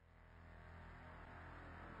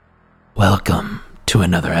Welcome to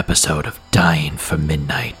another episode of Dying for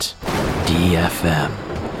Midnight, DFM.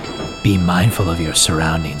 Be mindful of your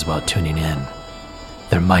surroundings while tuning in.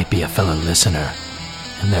 There might be a fellow listener,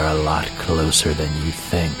 and they're a lot closer than you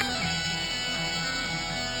think.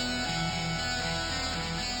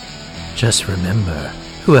 Just remember,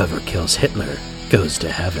 whoever kills Hitler goes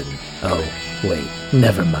to heaven. Oh, wait,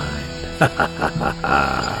 never mind. Ha ha ha ha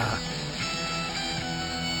ha.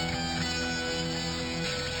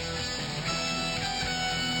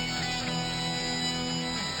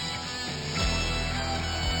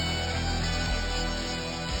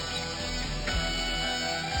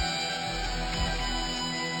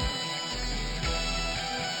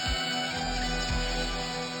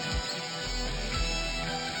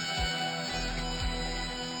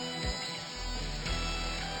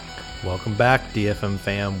 Welcome back, DFM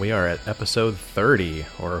fam. We are at episode 30,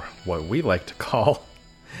 or what we like to call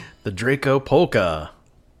the Draco Polka.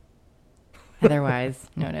 Otherwise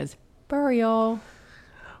known as Burial.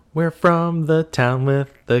 We're from the town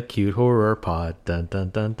with the cute horror pod. Dun dun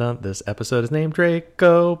dun dun. This episode is named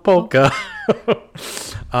Draco Polka.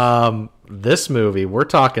 This movie, we're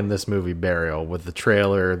talking this movie Burial with the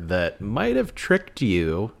trailer that might have tricked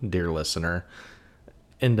you, dear listener,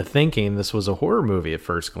 into thinking this was a horror movie at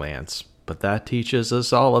first glance. But that teaches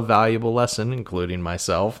us all a valuable lesson, including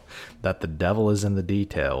myself, that the devil is in the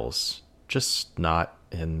details, just not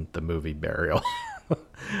in the movie Burial.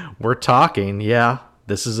 We're talking,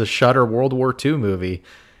 this is a Shudder World War II movie,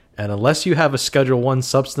 and unless you have a Schedule 1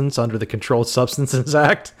 substance under the Controlled Substances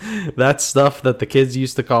Act, that stuff that the kids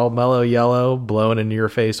used to call mellow yellow, blowing into your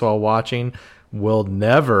face while watching, will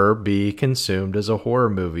never be consumed as a horror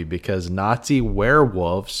movie, because Nazi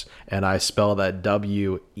werewolves, and I spell that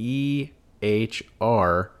WEHR,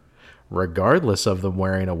 regardless of them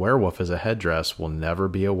wearing a werewolf as a headdress, will never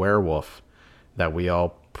be a werewolf that we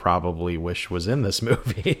all probably wish was in this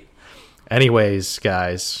movie. Anyways,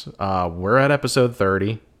 guys, we're at episode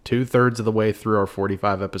 30, 2/3 of the way through our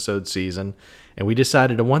 45 episode season, and we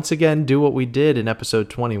decided to once again do what we did in episode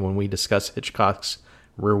 20 when we discussed Hitchcock's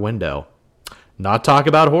Rear Window. Not talk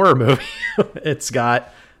about a horror movie. It's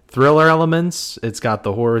got thriller elements. It's got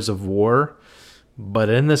the horrors of war. But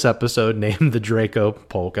in this episode named the Draco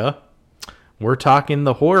Polka, we're talking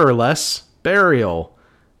the horror-less Burial,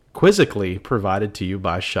 quizzically provided to you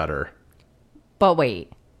by Shudder. But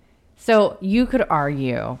wait. So you could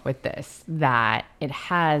argue with this that it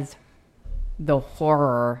has the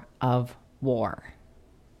horror of war.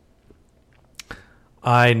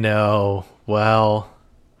 I know. Well,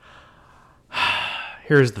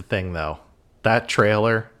 here's the thing, though. That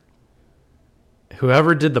trailer,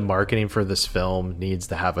 whoever did the marketing for this film needs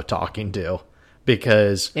to have a talking to,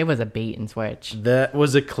 because it was a bait and switch. That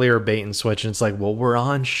was a clear bait and switch. And it's like, well, we're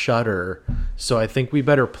on Shudder, so I think we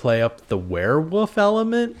better play up the werewolf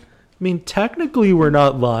element. I mean, technically, we're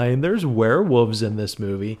not lying. There's werewolves in this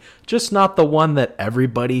movie, just not the one that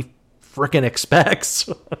everybody freaking expects.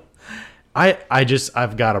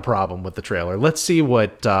 I've got a problem with the trailer. Let's see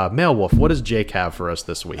what Male Wolf, what does Jake have for us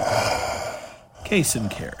this week? Case and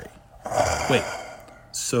carry. Wait,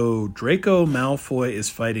 so Draco Malfoy is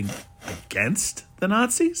fighting against the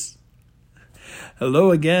Nazis?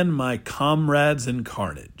 Hello again, my comrades in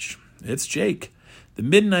carnage. It's Jake, the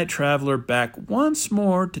Midnight Traveler, back once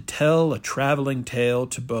more to tell a traveling tale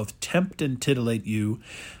to both tempt and titillate you,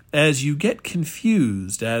 as you get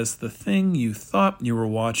confused as the thing you thought you were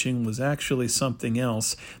watching was actually something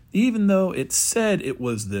else, even though it said it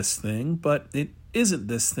was this thing, but it isn't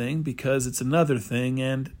this thing because it's another thing,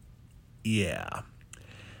 and yeah.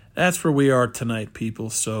 That's where we are tonight, people,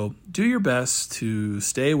 so do your best to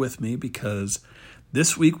stay with me, because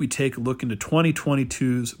this week we take a look into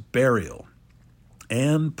 2022's Burial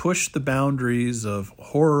and push the boundaries of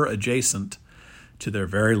horror adjacent to their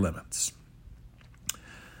very limits.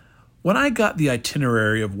 When I got the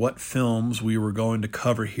itinerary of what films we were going to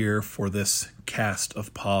cover here for this cast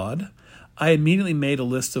of pod, I immediately made a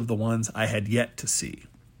list of the ones I had yet to see.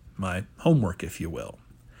 My homework, if you will.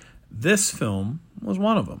 This film was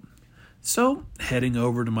one of them. So, heading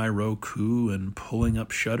over to my Roku and pulling up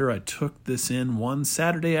Shudder, I took this in one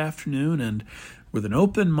Saturday afternoon, and with an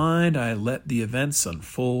open mind, I let the events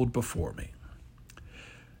unfold before me.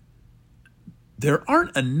 There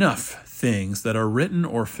aren't enough things that are written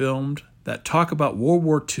or filmed that talk about World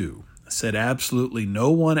War II, said absolutely no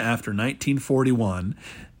one after 1941,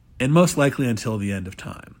 and most likely until the end of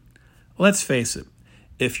time. Let's face it,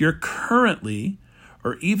 if you're currently,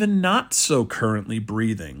 or even not so currently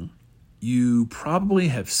breathing, you probably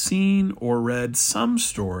have seen or read some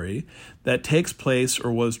story that takes place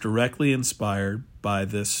or was directly inspired by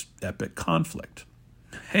this epic conflict.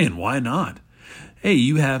 Hey, and why not? Hey,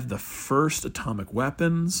 you have the first atomic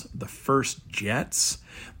weapons, the first jets,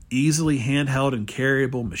 easily handheld and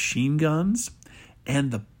carryable machine guns,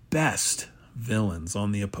 and the best villains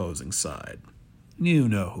on the opposing side. You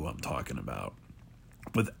know who I'm talking about.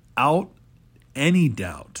 Without any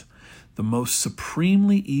doubt, the most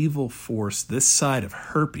supremely evil force this side of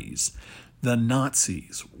herpes, the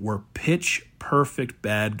Nazis, were pitch-perfect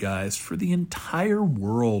bad guys for the entire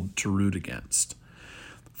world to root against.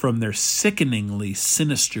 From their sickeningly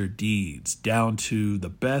sinister deeds down to the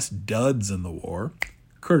best duds in the war,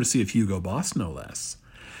 courtesy of Hugo Boss no less,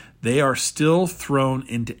 they are still thrown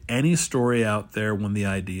into any story out there when the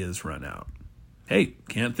ideas run out. Hey,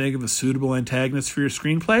 can't think of a suitable antagonist for your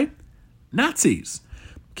screenplay? Nazis.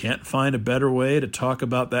 Can't find a better way to talk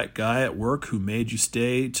about that guy at work who made you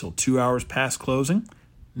stay till 2 hours past closing?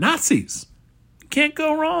 Nazis. Can't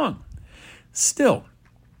go wrong. Still,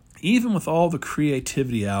 even with all the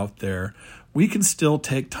creativity out there, we can still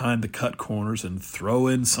take time to cut corners and throw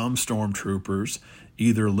in some stormtroopers,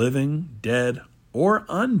 either living, dead, or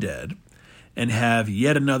undead, and have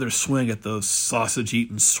yet another swing at those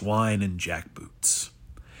sausage-eating swine in jackboots.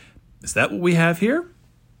 Is that what we have here?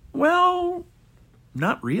 Well,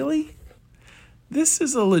 not really. This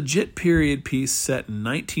is a legit period piece set in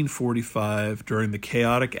 1945 during the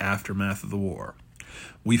chaotic aftermath of the war.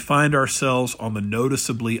 We find ourselves on the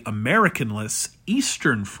noticeably Americanless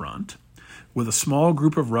Eastern Front with a small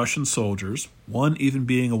group of Russian soldiers, one even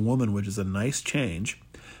being a woman, which is a nice change,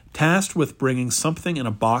 tasked with bringing something in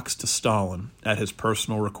a box to Stalin at his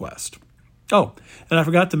personal request. Oh, and I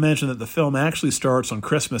forgot to mention that the film actually starts on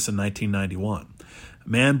Christmas in 1991. A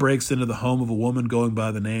man breaks into the home of a woman going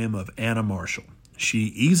by the name of Anna Marshall. She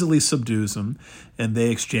easily subdues him, and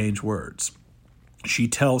they exchange words. She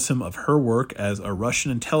tells him of her work as a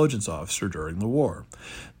Russian intelligence officer during the war.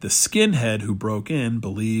 The skinhead who broke in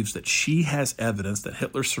believes that she has evidence that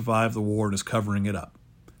Hitler survived the war and is covering it up.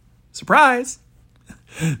 Surprise!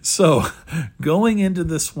 So, going into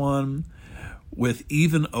this one with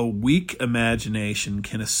even a weak imagination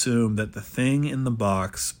can assume that the thing in the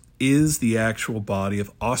box is the actual body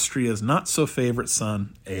of Austria's not-so-favorite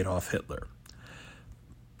son, Adolf Hitler.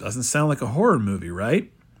 Doesn't sound like a horror movie,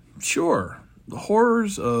 right? Sure, the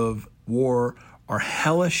horrors of war are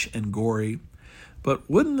hellish and gory, but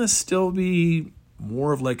wouldn't this still be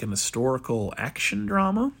more of like an historical action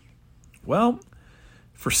drama? Well,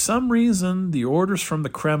 for some reason, the orders from the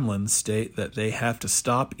Kremlin state that they have to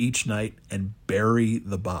stop each night and bury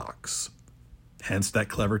the box. Hence that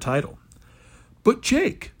clever title. But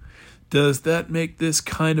Jake, does that make this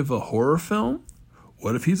kind of a horror film?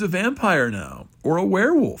 What if he's a vampire now? Or a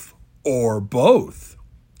werewolf? Or both?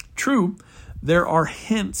 True, there are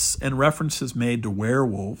hints and references made to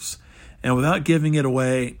werewolves, and without giving it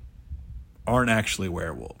away, aren't actually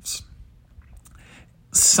werewolves.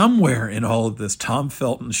 Somewhere in all of this, Tom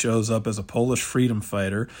Felton shows up as a Polish freedom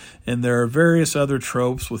fighter, and there are various other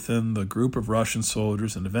tropes within the group of Russian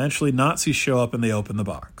soldiers, and eventually Nazis show up and they open the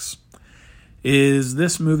box. Is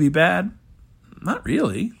this movie bad? Not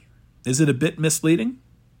really. Is it a bit misleading?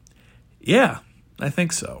 Yeah, I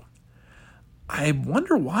think so. I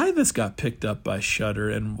wonder why this got picked up by Shudder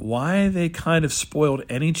and why they kind of spoiled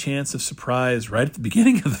any chance of surprise right at the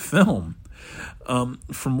beginning of the film.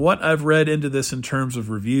 From what I've read into this in terms of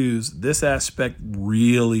reviews, this aspect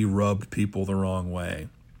really rubbed people the wrong way.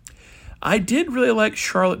 I did really like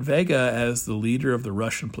Charlotte Vega as the leader of the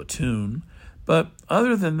Russian platoon, but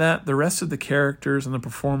other than that, the rest of the characters and the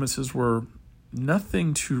performances were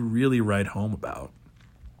nothing to really write home about.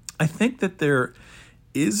 I think that there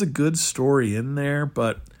is a good story in there,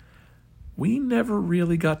 but we never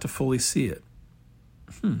really got to fully see it.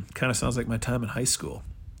 Kind of sounds like my time in high school.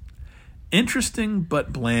 Interesting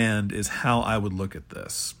but bland is how I would look at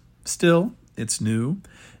this. Still, it's new,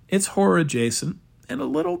 it's horror adjacent, and a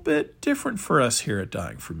little bit different for us here at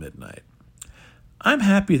Dying for Midnight. I'm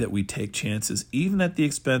happy that we take chances even at the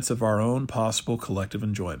expense of our own possible collective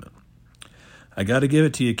enjoyment. I gotta give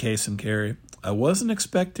it to you, Case and Carrie. I wasn't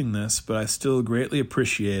expecting this, but I still greatly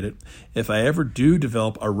appreciate it. If I ever do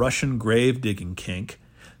develop a Russian grave-digging kink,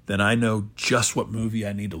 then I know just what movie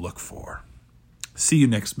I need to look for. See you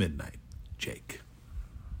next midnight, Jake.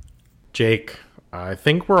 Jake, I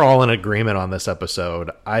think we're all in agreement on this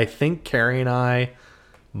episode. I think Carrie and I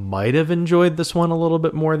might have enjoyed this one a little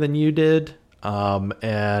bit more than you did.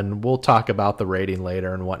 And we'll talk about the rating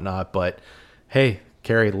later and whatnot. But hey,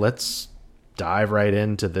 Carrie, let's dive right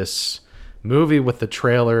into this movie with the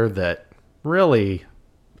trailer that really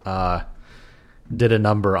did a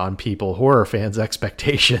number on horror fans'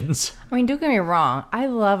 expectations. I mean, don't get me wrong. I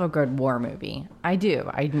love a good war movie. I do.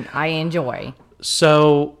 I enjoy.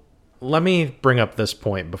 So let me bring up this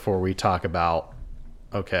point before we talk about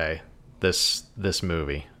this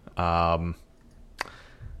movie.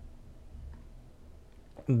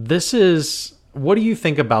 What do you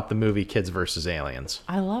think about the movie Kids vs. Aliens?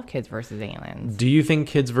 I love Kids versus Aliens. Do you think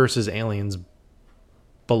Kids vs. Aliens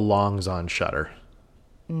belongs on Shudder?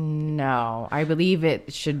 No, I believe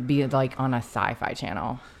it should be like on a sci-fi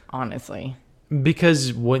channel, honestly.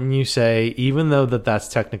 Because when you say, even though that's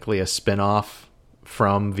technically a spin-off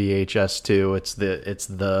from VHS 2, it's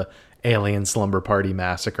the Alien Slumber Party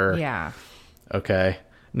Massacre. Yeah. Okay.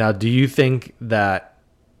 Now, do you think that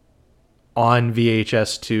on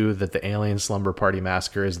VHS 2 that the Alien Slumber Party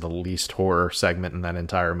Massacre is the least horror segment in that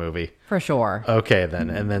entire movie? For sure. Okay, then.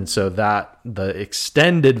 And then so that the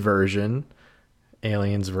extended version,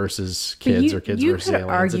 Aliens versus Kids or Kids versus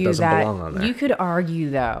Aliens, it doesn't belong on there. You could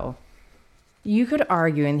argue, though. You could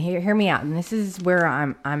argue, and hear me out, and this is where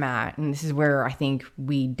I'm at, and this is where I think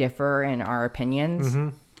we differ in our opinions. Mm-hmm.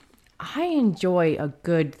 I enjoy a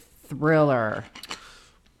good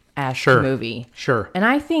thriller-esque movie. Sure. And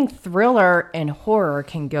I think thriller and horror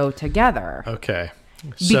can go together. Okay.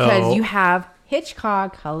 Because you have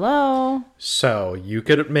Hitchcock, hello. So you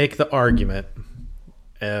could make the argument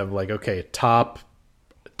of top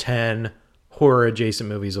 10 horror adjacent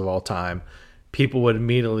movies of all time. People would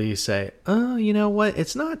immediately say, oh, you know what?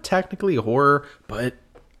 It's not technically horror, but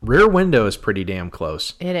Rear Window is pretty damn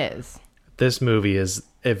close. It is. This movie is,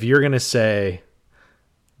 if you're going to say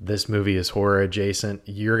this movie is horror adjacent,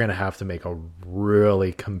 you're going to have to make a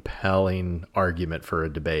really compelling argument for a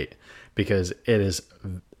debate, because it is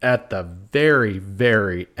at the very,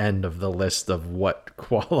 very end of the list of what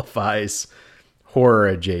qualifies horror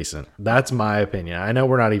adjacent. That's my opinion. I know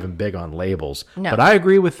we're not even big on labels, but I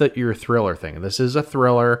agree with your thriller thing. This is a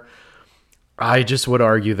thriller. I just would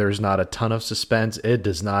argue there's not a ton of suspense. It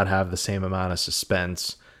does not have the same amount of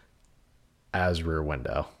suspense as Rear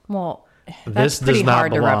Window. Well, that's pretty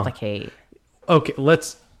hard to replicate. Okay,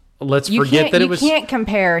 let's forget that it was. You can't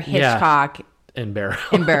compare Hitchcock and Barrow.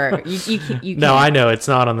 You can't. No, I know it's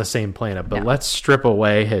not on the same planet, but let's strip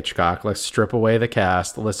away Hitchcock. Let's strip away the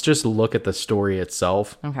cast. Let's just look at the story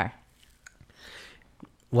itself. Okay.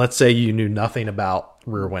 Let's say you knew nothing about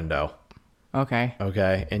Rear Window. Okay.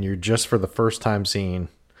 Okay, and you're just for the first time seeing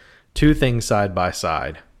two things side by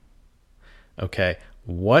side. Okay,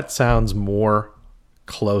 what sounds more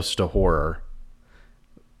close to horror?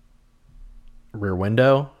 Rear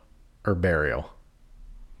Window or Burial?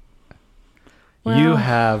 Well, you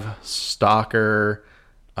have you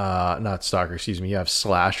have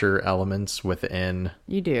slasher elements within.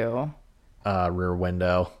 You do. Rear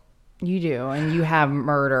Window. You do, and you have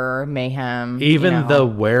murder, mayhem. Even the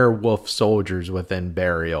werewolf soldiers within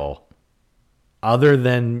Burial, other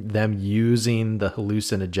than them using the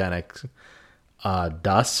hallucinogenic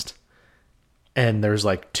dust, and there's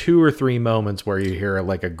 2 or 3 moments where you hear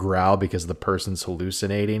a growl because the person's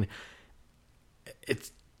hallucinating. It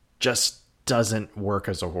just doesn't work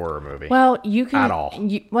as a horror movie. Well, you can at all.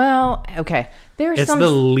 Okay. It's the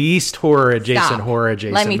least horror adjacent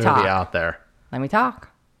movie out there. Let me talk.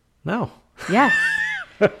 No. Yes.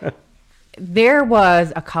 There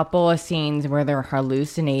was a couple of scenes where they're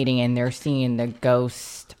hallucinating and they're seeing the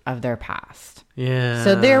ghost of their past. Yeah.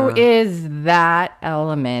 So there is that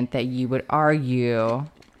element that you would argue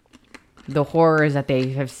the horrors that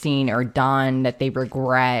they have seen or done that they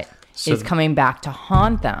regret is coming back to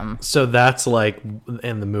haunt them. So that's like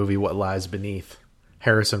in the movie What Lies Beneath.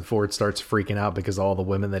 Harrison Ford starts freaking out because all the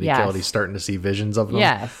women that he killed, he's starting to see visions of them.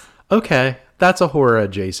 Yes. Okay. That's a horror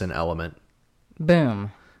adjacent element.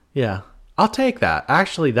 Boom. Yeah. I'll take that.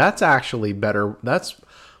 Actually, that's actually better. That's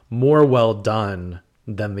more well done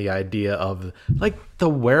than the idea of the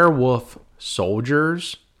werewolf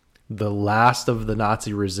soldiers, the last of the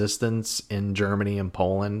Nazi resistance in Germany and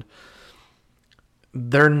Poland.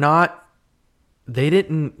 That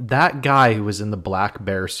guy who was in the black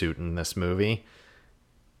bear suit in this movie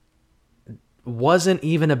wasn't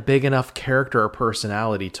even a big enough character or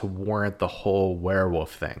personality to warrant the whole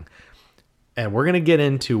werewolf thing. And we're going to get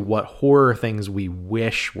into what horror things we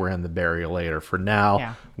wish were in the Burial later. For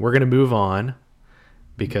now, we're going to move on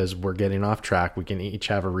because we're getting off track. We can each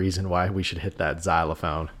have a reason why we should hit that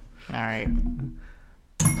xylophone. All right.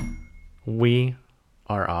 We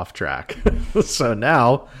are off track. So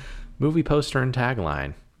now, movie poster and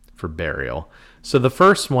tagline for Burial. So the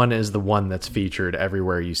first one is the one that's featured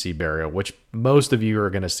everywhere you see Burial, which most of you are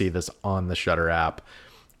going to see this on the Shudder app.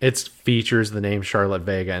 It features the name Charlotte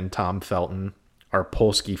Vega and Tom Felton, our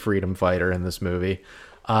Polski freedom fighter in this movie.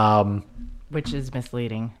 Which is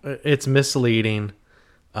misleading. It's misleading.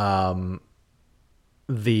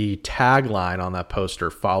 the tagline on that poster,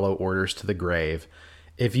 "Follow orders to the grave,"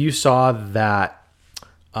 if you saw that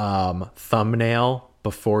thumbnail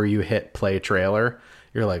before you hit play trailer,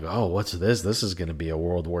 you're like, oh, what's this? This is going to be a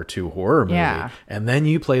World War II horror movie. Yeah. And then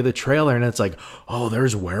you play the trailer and it's like, oh,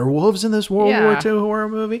 there's werewolves in this World War II horror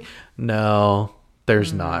movie? No,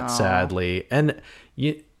 there's not, sadly. And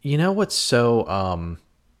you know what's so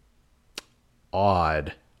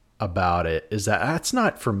odd about it is that that's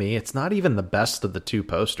not, for me, it's not even the best of the two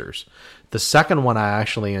posters. The second one I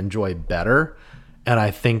actually enjoy better, and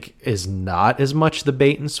I think is not as much the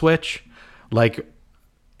bait and switch. Like,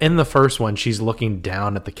 in the first one, she's looking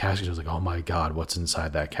down at the casket. She's like, oh my God, what's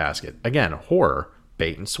inside that casket? Again, horror,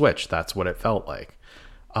 bait and switch. That's what it felt like.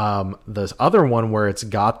 This other one where it's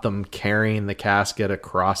got them carrying the casket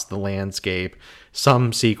across the landscape,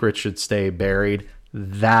 some secret should stay buried.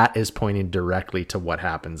 That is pointing directly to what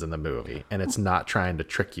happens in the movie. And it's not trying to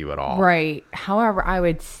trick you at all. Right. However, I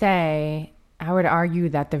would argue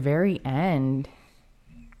that the very end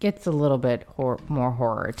gets a little bit more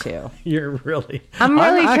horror too. You're really. I'm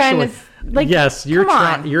really trying to like. Yes, you're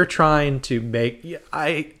trying to make.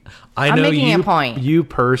 I I'm know making you. a point. You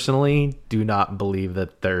personally do not believe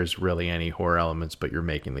that there's really any horror elements, but you're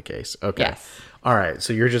making the case. Okay. Yes. All right.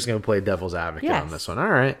 So you're just going to play devil's advocate on this one. All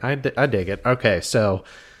right. I dig it. Okay. So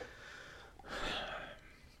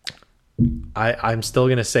I'm still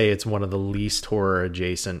going to say it's one of the least horror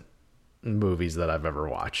adjacent movies that I've ever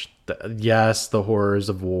watched. Yes, the horrors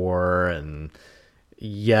of war, and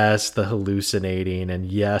yes, the hallucinating, and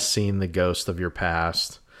yes, seeing the ghost of your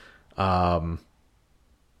past. I'll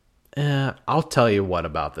tell you what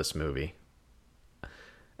about this movie.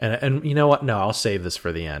 And you know what? No, I'll save this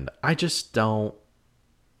for the end. I just don't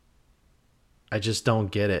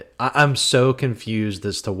get it. I'm so confused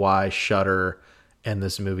as to why Shudder and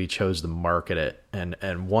this movie chose to market it,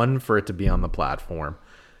 and one, for it to be on the platform.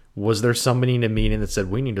 Was there somebody in a meeting that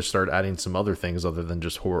said, we need to start adding some other things other than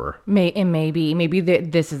just horror? Maybe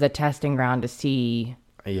this is a testing ground to see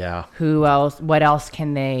who else, what else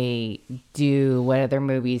can they do? What other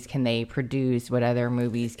movies can they produce? What other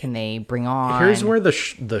movies can they bring on? Here's where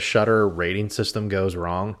the Shudder rating system goes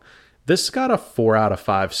wrong. This got a 4 out of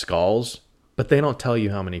 5 skulls, but they don't tell you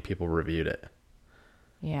how many people reviewed it.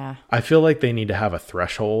 Yeah. I feel like they need to have a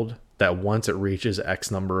threshold that once it reaches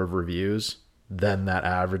X number of reviews, then that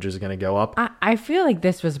average is going to go up. I feel like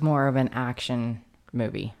this was more of an action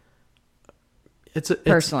movie. It's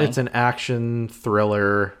an action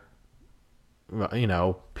thriller,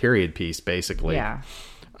 period piece, basically. Yeah.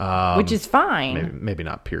 Which is fine. Maybe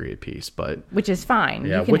not period piece, but... Which is fine.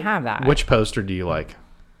 Yeah, you can have that. Which poster do you like?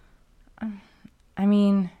 I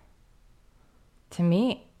mean, to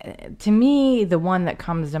me, the one that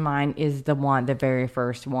comes to mind is the very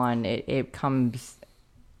first one. It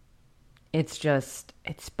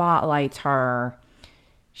spotlights her.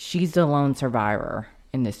 She's the lone survivor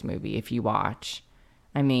in this movie. If you watch,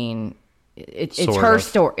 I mean, it's her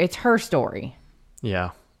story. It's her story.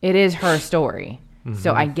 Yeah, it is her story. Mm-hmm.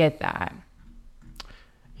 So I get that.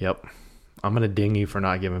 Yep. I'm gonna ding you for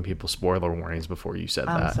not giving people spoiler warnings before you said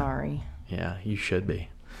that. I'm sorry. Yeah, you should be.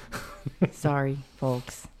 Sorry,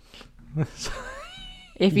 folks.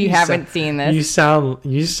 If you haven't seen this, you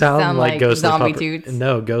sound like Ghostly Zombie Pupper. Toots.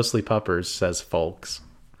 No, Ghostly Puppers says folks.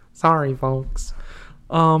 Sorry, folks.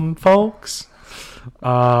 Folks.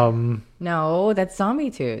 No, that's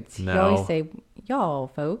Zombie Toots. No. You always say, y'all,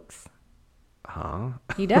 folks. Huh?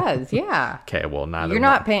 He does, yeah. Okay, well, You're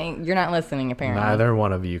not listening, apparently. Neither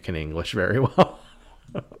one of you can English very well.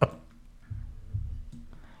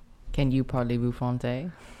 Can you parlez-vous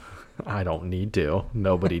français? I don't need to.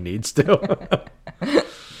 Nobody needs to.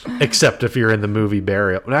 Except if you're in the movie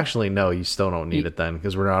Burial. But actually, no, you still don't need it then,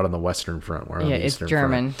 because we're not on the Western Front. We're on the Eastern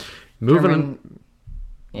German. Front. Moving.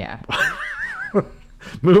 Yeah.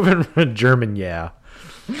 Moving from German, yeah.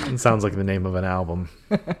 It sounds like the name of an album.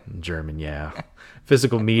 German, yeah.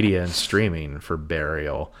 Physical media and streaming for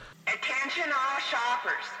Burial. Attention all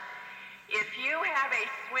shoppers. If you have a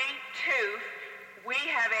sweet tooth, we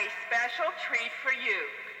have a special treat for you.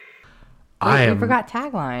 We forgot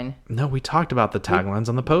tagline. No, we talked about the taglines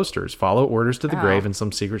on the posters. Follow orders to the grave and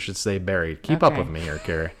some secret should stay buried. Keep up with me here,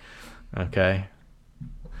 Carrie. Okay.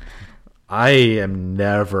 I am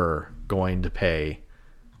never going to pay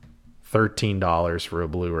 $13 for a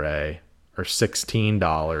Blu-ray or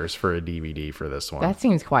 $16 for a DVD for this one. That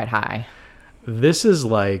seems quite high. This is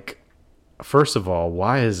like, first of all,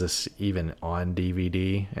 why is this even on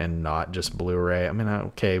DVD and not just Blu-ray? I mean,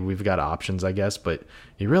 okay, we've got options, I guess, but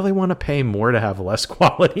you really want to pay more to have less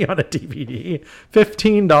quality on a DVD?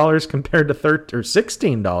 $15 compared to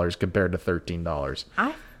 $16 compared to $13.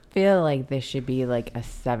 feel like this should be like a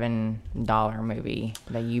 $7 movie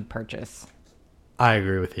that you purchase. I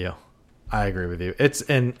agree with you. It's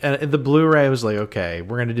and the Blu-ray was like, okay,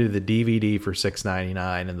 we're gonna do the DVD for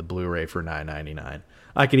 $6.99 and the Blu-ray for $9.99.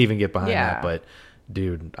 I could even get behind that, but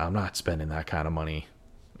dude, I'm not spending that kind of money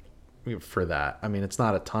for that. I mean, it's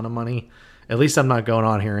not a ton of money. At least I'm not going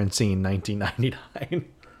on here and seeing $19.99.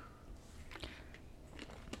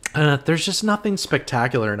 There's just nothing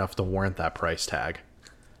spectacular enough to warrant that price tag.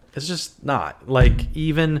 It's just not. Like,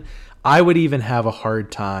 even I would even have a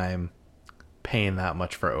hard time paying that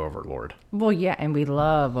much for Overlord. Well, yeah, and we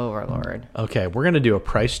love Overlord. Okay, we're going to do a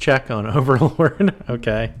price check on Overlord.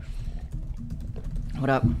 Okay. What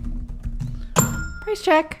up? Price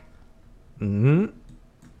check. Now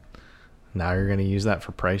you're going to use that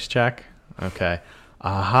for price check? Okay.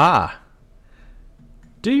 Aha.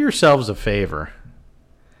 Do yourselves a favor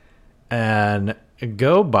and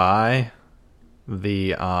go buy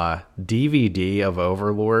the DVD of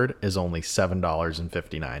Overlord is only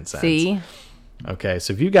 $7.59. See? Okay,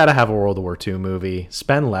 so if you got to have a World War II movie,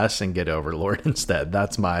 spend less and get Overlord instead.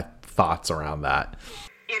 That's my thoughts around that.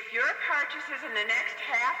 If your purchases in the next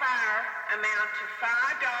half hour amount to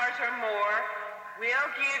 $5 or more, we'll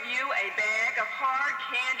give you a bag of hard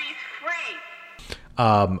candies free.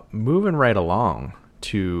 Moving right along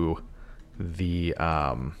to the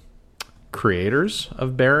creators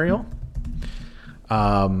of Burial.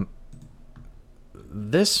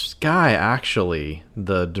 This guy, actually,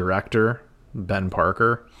 the director, Ben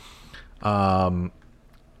Parker,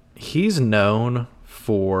 he's known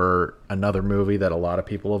for another movie that a lot of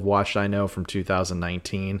people have watched, I know, from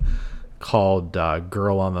 2019 called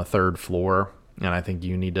Girl on the Third Floor. And I think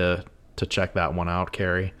you need to check that one out,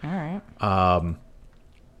 Carrie. All right.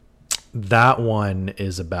 That one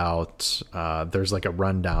is about, there's like a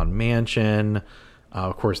rundown mansion.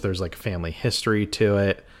 Of course, there's like a family history to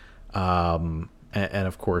it. And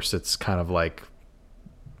of course, it's kind of like,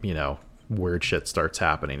 you know, weird shit starts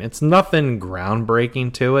happening. It's nothing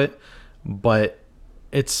groundbreaking to it, but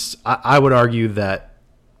I would argue that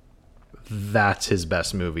that's his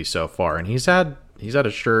best movie so far. And he's had a shirt. He's got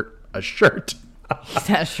a shirt. I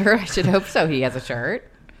should hope so. He has a shirt.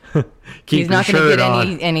 He's not going to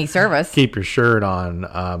get any service. Keep your shirt on,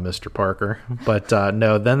 Mr. Parker. But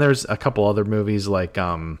no, then there's a couple other movies like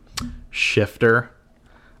Shifter.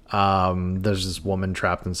 There's this woman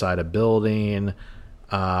trapped inside a building.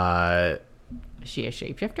 Is she a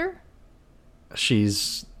shapeshifter?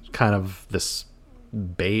 She's kind of this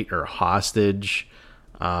bait or hostage.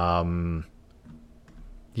 Yeah,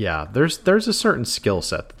 there's a certain skill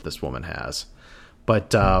set that this woman has.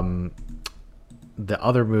 But the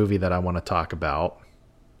other movie that I want to talk about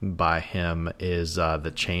by him is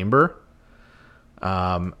The Chamber.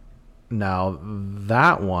 Now,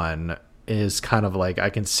 that one is kind of like,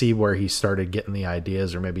 I can see where he started getting the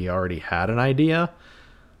ideas, or maybe he already had an idea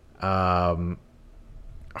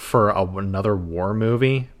for another war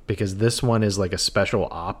movie, because this one is like a special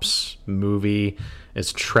ops movie.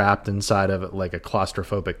 It's trapped inside of like a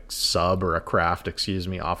claustrophobic sub, or a craft,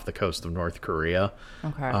 off the coast of North Korea.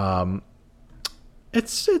 Okay.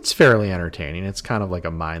 It's fairly entertaining. It's kind of like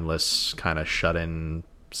a mindless kind of shut-in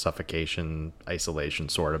suffocation, isolation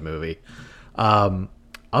sort of movie.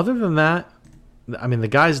 Other than that, I mean, the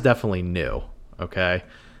guy's definitely new. Okay.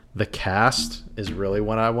 The cast is really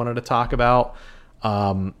what I wanted to talk about.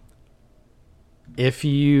 So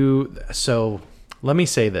let me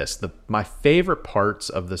say this. My favorite parts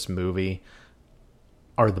of this movie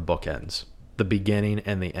are the bookends, the beginning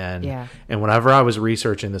and the end. Yeah. And whenever I was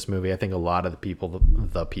researching this movie, I think a lot of the people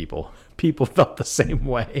felt the same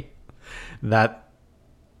way. That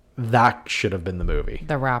should have been the movie.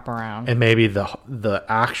 The wraparound. And maybe the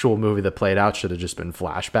actual movie that played out should have just been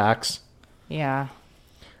flashbacks. Yeah.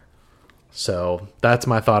 So that's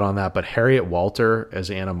my thought on that. But Harriet Walter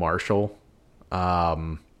as Anna Marshall.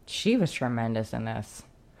 She was tremendous in this.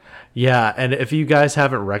 Yeah, and if you guys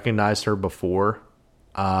haven't recognized her before,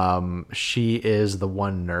 she is the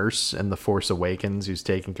one nurse in The Force Awakens who's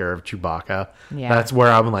taking care of Chewbacca. Yeah. That's where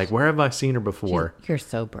I'm like, where have I seen her before? You're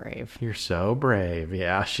so brave. You're so brave.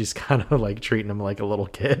 Yeah, she's kind of like treating him like a little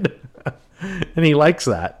kid. And he likes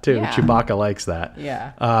that, too. Yeah. Chewbacca likes that.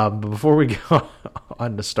 Yeah. But before we go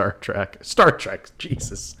on to Star Trek,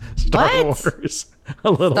 Jesus. Star What? Wars. A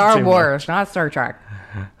little Star too Wars, much. not Star Trek.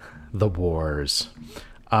 The Wars.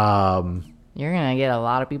 You're going to get a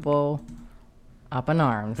lot of people up in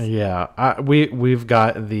arms. Yeah. We've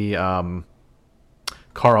got the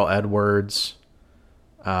Carl Edwards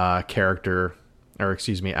actor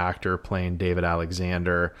playing David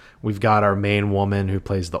Alexander. We've got our main woman who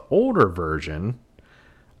plays the older version,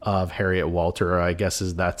 of Harriet Walter. I guess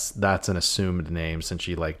that's an assumed name since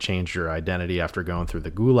she like changed her identity after going through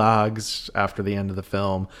the gulags after the end of the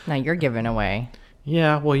film. Now you're giving away.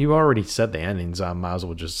 Yeah, well, you already said the endings. I might as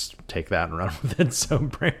well just take that and run with it. So,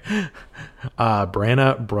 Brana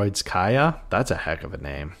Broidskaya, that's a heck of a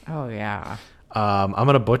name. Oh, yeah. I'm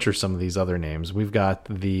going to butcher some of these other names. We've got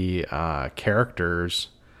the characters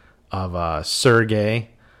of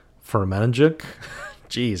Sergei Fermenjuk,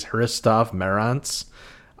 Hristov Merantz,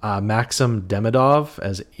 Maxim Demidov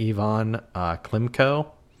as Ivan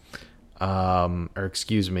Klimko, Ivan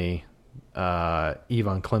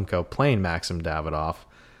Klimko playing Maxim Davidoff.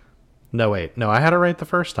 No, I had it right the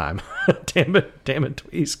first time. damn it,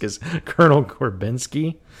 Tweez, because Colonel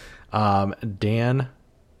Korbinski, Dan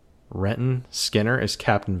Renton Skinner is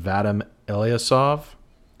Captain Vadim Ilyasov.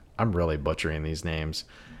 I'm really butchering these names.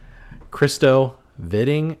 Christo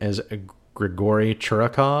Viding as Grigory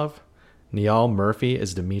Churakov. Niall Murphy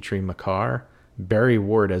as Dmitry Makar. Barry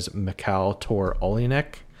Ward as Mikhail Tor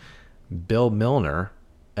Olenek. Bill Milner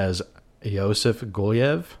as Yosef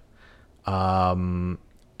Gulyev. And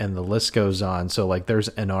the list goes on. So, like, there's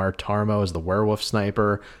Anar Tarmo as the werewolf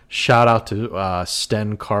sniper. Shout out to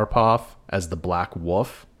Sten Karpov as the Black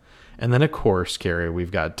Wolf. And then, of course, Carrie,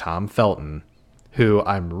 we've got Tom Felton, who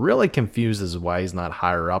I'm really confused as to why he's not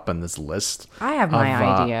higher up on this list. I have my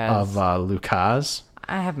ideas. Of Lucas.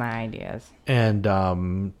 I have my ideas. And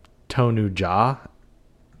Tonu Jha,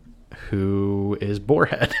 who is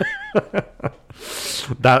Boarhead.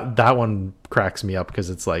 That one cracks me up because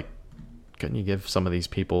it's like, couldn't you give some of these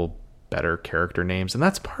people better character names? And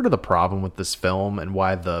that's part of the problem with this film and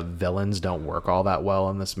why the villains don't work all that well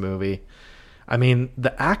in this movie. I mean,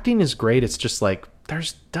 the acting is great. It's just like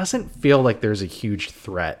doesn't feel like there's a huge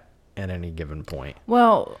threat at any given point.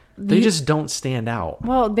 Well, they just don't stand out.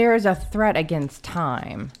 Well, there is a threat against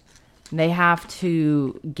time. They have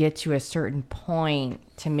to get to a certain point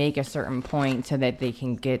to make a certain point so that they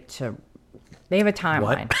can get to. They have a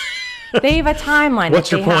timeline. They have a timeline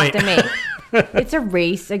What's that your they point? have to make. It's a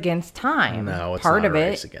race against time. No, it's part not of a it.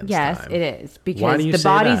 race against yes, time. it is Why because do you the say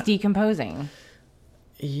body's that? decomposing.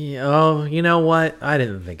 Yeah, oh, you know what? I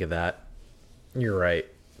didn't think of that. You're right.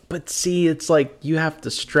 But see, it's like you have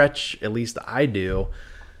to stretch, at least I do.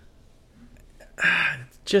 It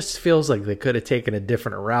just feels like they could have taken a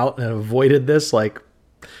different route and avoided this. Like,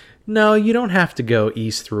 no, you don't have to go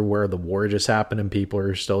east through where the war just happened and people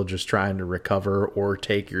are still just trying to recover or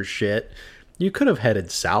take your shit. You could have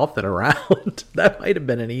headed south and around. That might have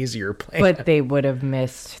been an easier plan. But they would have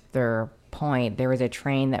missed their point. There was a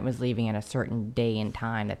train that was leaving at a certain day and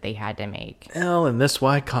time that they had to make. Well, and this is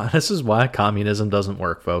why communism doesn't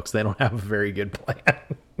work, folks. They don't have a very good plan.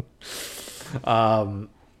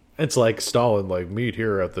 It's like Stalin, like, meet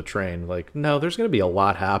here at the train. Like, no, there's going to be a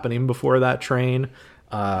lot happening before that train.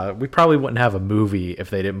 We probably wouldn't have a movie if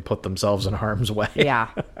they didn't put themselves in harm's way. Yeah.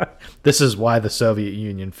 This is why the Soviet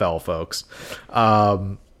Union fell, folks.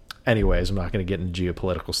 Anyways, I'm not going to get into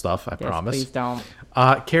geopolitical stuff, I promise. Please don't.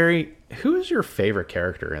 Carrie, who is your favorite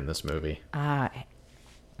character in this movie?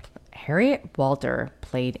 Harriet Walter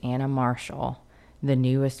played Anna Marshall, the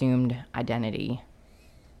new assumed identity.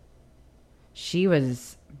 She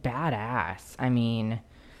was badass. I mean,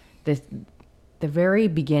 the very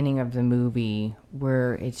beginning of the movie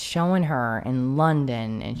where it's showing her in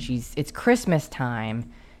London and it's Christmas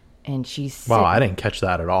time and she's Wow, I didn't catch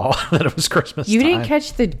that at all. That it was Christmas You time. didn't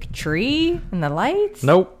catch the tree and the lights?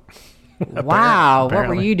 Nope. Wow, what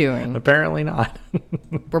were you doing? Apparently not.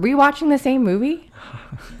 Were we watching the same movie?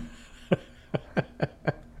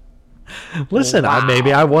 Listen, Wow.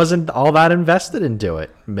 maybe I wasn't all that invested into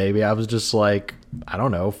it. Maybe I was just like, I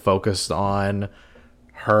don't know, focused on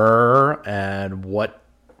her and what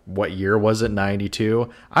year was it, 92?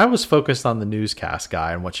 I was focused on the newscast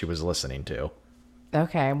guy and what she was listening to.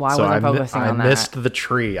 Okay, well, I So wasn't focusing on that. I missed the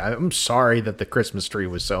tree. I'm sorry that the Christmas tree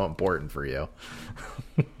was so important for you.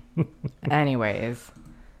 Anyways,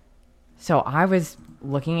 so I was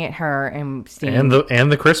looking at her and seeing... And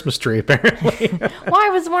the Christmas tree, apparently. Well, I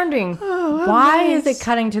was wondering, why is it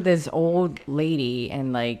cutting to this old lady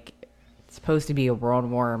and, like, it's supposed to be a World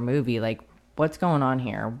War movie? Like, what's going on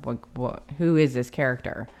here? Who is this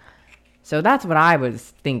character? So that's what I was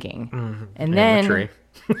thinking. And then... the tree.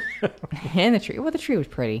 And the tree. Well, the tree was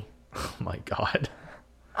pretty. Oh, my God.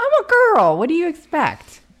 I'm a girl. What do you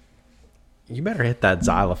expect? You better hit that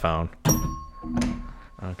xylophone.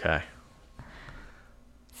 Okay.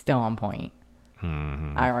 Still on point.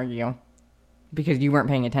 I argue. Because you weren't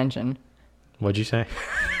paying attention. What'd you say?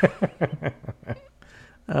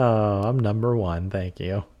 Oh, I'm number one. Thank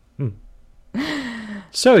you.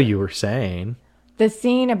 So you were saying... The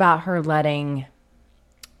scene about her letting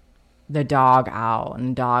the dog out, and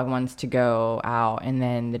the dog wants to go out, and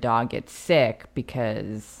then the dog gets sick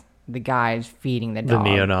because the guy's feeding the dog. The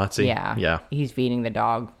neo-Nazi? Yeah. Yeah. He's feeding the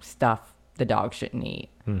dog stuff the dog shouldn't eat.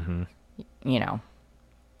 Mm-hmm. You know.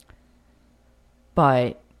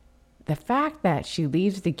 But the fact that she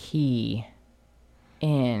leaves the key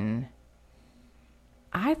in,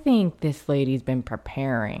 I think this lady's been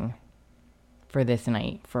preparing for this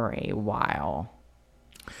night for a while.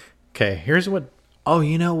 Okay, here's what... Oh,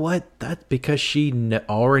 you know what? That's because she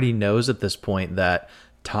already knows at this point that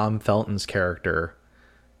Tom Felton's character,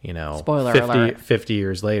 you know, Spoiler alert. 50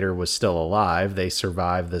 years later was still alive. They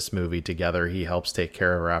survive this movie together. He helps take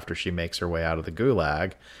care of her after she makes her way out of the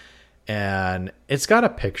gulag. And it's got a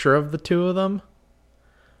picture of the two of them,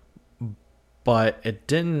 but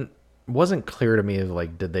it wasn't clear to me,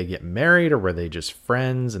 like, did they get married or were they just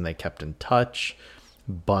friends and they kept in touch?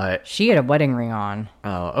 But She had a wedding ring on.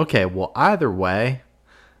 oh, okay. Well, either way,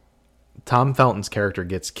 Tom Felton's character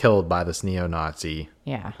gets killed by this neo-Nazi.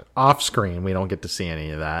 Yeah. Off screen, we don't get to see any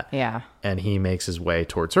of that. Yeah. And he makes his way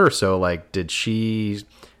towards her. So, like,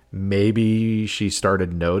 maybe she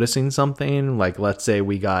started noticing something? Like, let's say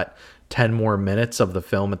we got 10 more minutes of the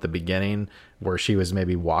film at the beginning where she was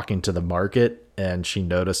maybe walking to the market and she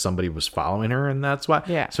noticed somebody was following her, and that's why.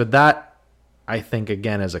 Yeah. So that, I think,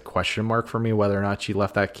 again, is a question mark for me whether or not she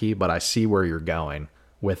left that key, but I see where you're going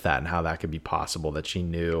with that and how that could be possible that she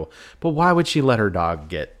knew. But why would she let her dog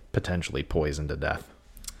get potentially poisoned to death?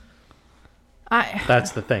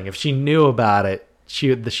 That's the thing. If she knew about it, she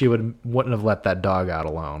wouldn't have let that dog out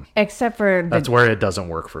alone. Except for That's where it doesn't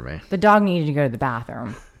work for me. the dog needed to go to the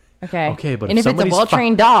bathroom. Okay. Okay, but and if if it's a somebody's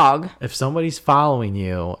well-trained dog, If somebody's following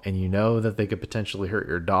you and you know that they could potentially hurt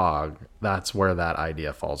your dog, that's where that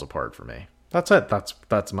idea falls apart for me. That's it.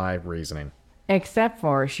 That's my reasoning. except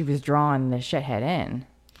for she was drawing the shithead in.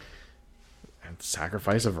 And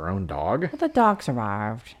sacrifice of her own dog? But the dog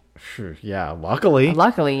survived. Sure, yeah, luckily.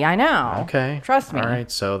 Luckily, I know. Okay. Trust me. All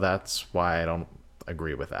right, so that's why I don't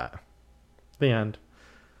agree with that. The end.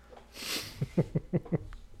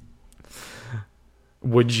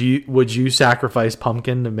 Would you sacrifice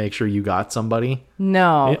Pumpkin to make sure you got somebody?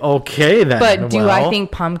 No. Okay, then. But do I Well,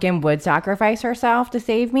 think Pumpkin would sacrifice herself to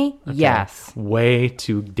save me? Yes. way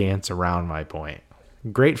to dance around my point.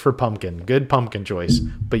 Great for Pumpkin. Good Pumpkin choice,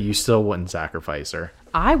 but you still wouldn't sacrifice her.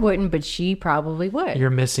 I wouldn't, but she probably would. You're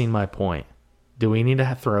missing my point. Do we need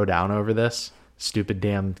to throw down over this? Stupid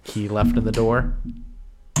damn key left in the door?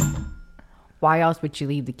 Why else would she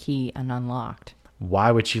leave the key ununlocked?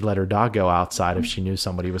 Why would she let her dog go outside if she knew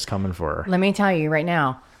somebody was coming for her? Let me tell you right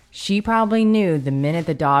now, she probably knew the minute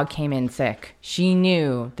the dog came in sick, she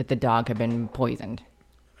knew that the dog had been poisoned.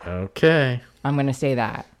 Okay. I'm going to say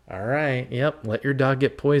that. All right. Yep. Let your dog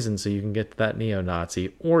get poisoned so you can get to that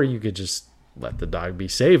neo-Nazi. Or you could just let the dog be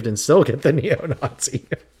saved and still get the neo-Nazi.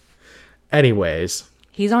 Anyways.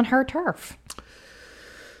 He's on her turf.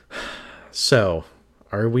 So,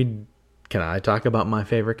 can I talk about my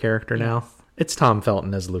favorite character now? It's Tom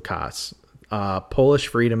Felton as Lukas. Polish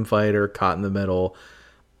freedom fighter, caught in the middle.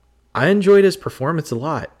 I enjoyed his performance a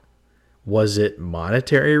lot. Was it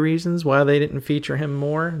monetary reasons why they didn't feature him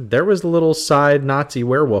more? There was little side Nazi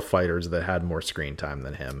werewolf fighters that had more screen time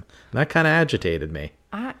than him. And that kind of agitated me.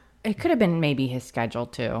 It could have been maybe his schedule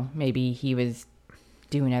too. Maybe he was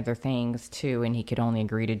doing other things too, and he could only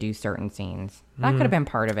agree to do certain scenes. That could have been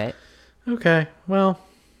part of it. Okay, well,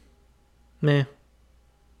 meh.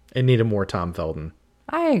 It needed more Tom Felton.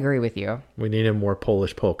 I agree with you. We needed more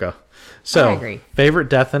Polish polka. So, I agree. favorite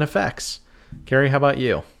death and effects. Carrie, how about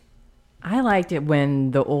you? I liked it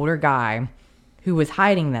when the older guy who was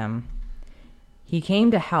hiding them, he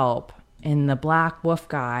came to help, and the black wolf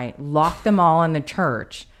guy locked them all in the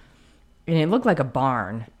church, and it looked like a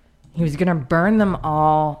barn. He was going to burn them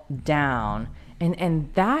all down.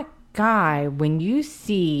 And that guy, when you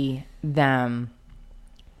see them,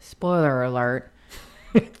 spoiler alert,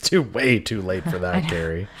 Way too late for that,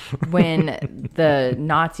 Carrie. when the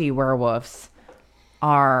Nazi werewolves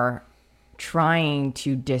are trying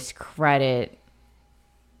to discredit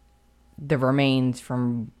the remains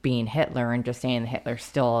from being Hitler and just saying that Hitler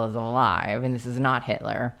still is alive and this is not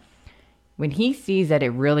Hitler. When he sees that it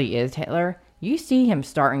really is Hitler, you see him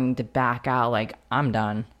starting to back out like, I'm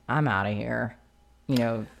done. I'm out of here. You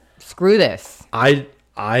know, screw this. I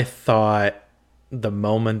thought the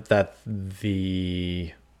moment that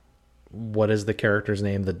what is the character's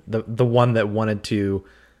name? The one that wanted to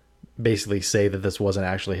basically say that this wasn't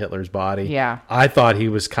actually Hitler's body. Yeah. I thought he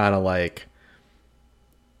was kind of like,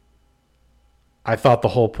 I thought the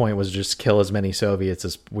whole point was just kill as many Soviets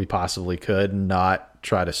as we possibly could and not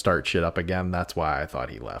try to start shit up again. That's why I thought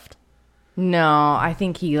he left. No, I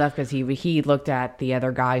think he left because he looked at the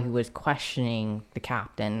other guy who was questioning the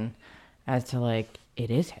captain as to, like, it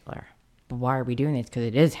is Hitler. But why are we doing this? Because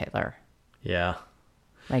it is Hitler. Yeah.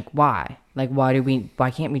 Like, why? Like,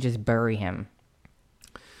 why can't we just bury him?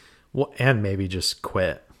 Well, and maybe just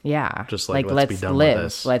quit. Yeah. Just like let's be done with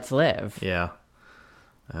this. Let's live. Yeah.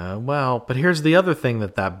 Well, but here's the other thing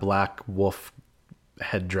that black wolf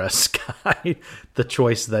headdress guy, the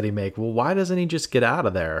choice that he make. Well, why doesn't he just get out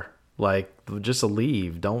of there? Like, just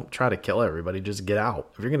leave. Don't try to kill everybody. Just get out.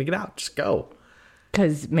 If you're going to get out, just go.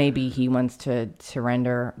 Because maybe he wants to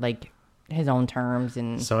surrender, like, his own terms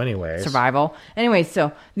and survival. Anyway,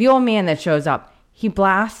 so the old man that shows up, he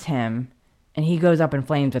blasts him, and he goes up in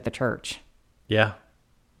flames at the church. Yeah.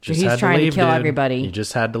 So he's trying to kill everybody. You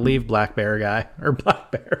just had to leave, Black Bear guy. Or Black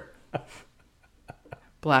Bear.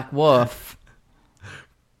 Black Wolf.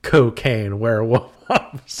 Cocaine werewolf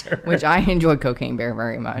officer. Which I enjoy Cocaine Bear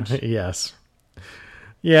very much. Yes.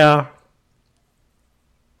 Yeah.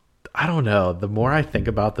 I don't know. The more I think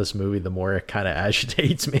about this movie, the more it kind of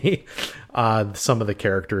agitates me. Some of the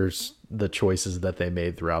characters, the choices that they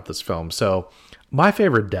made throughout this film. So my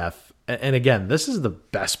favorite death, and again, this is the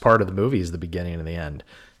best part of the movie, is the beginning and the end.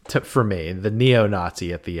 For me, the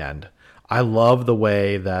neo-Nazi at the end. I love the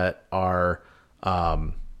way that our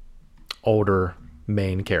older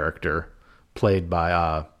main character, played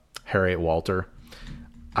by Harriet Walter,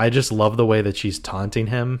 I just love the way that she's taunting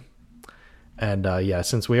him. And yeah,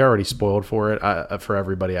 since we already spoiled for it, for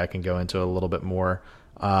everybody, I can go into a little bit more.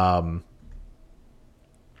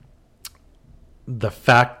 The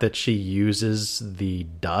fact that she uses the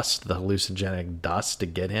dust, the hallucinogenic dust, to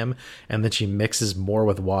get him, and then she mixes more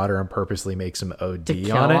with water and purposely makes him OD to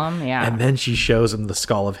kill on it. Him, yeah. And then she shows him the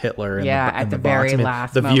skull of Hitler. At the very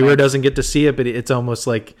last the moment. viewer doesn't get to see it, but it's almost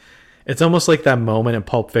like that moment in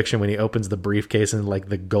Pulp Fiction when he opens the briefcase and like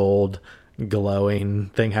the gold glowing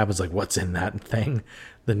thing happens. Like, what's in that thing?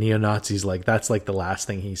 The neo-Nazi's like, that's like the last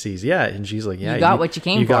thing he sees. Yeah, and she's like, yeah, you got what you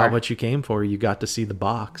came for. You got what you came for. You got to see the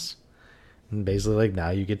box. And basically, like, now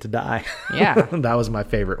you get to die. Yeah. That was my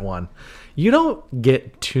favorite one. You don't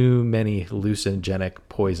get too many hallucinogenic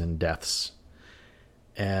poison deaths.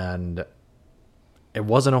 And it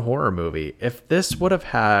wasn't a horror movie. If this would have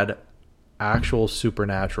had actual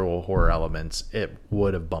supernatural horror elements, it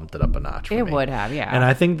would have bumped it up a notch for me. It would have, yeah. And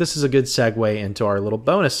I think this is a good segue into our little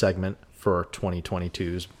bonus segment for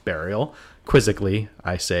 2022's Burial. Quizzically,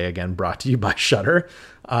 I say again, brought to you by Shudder.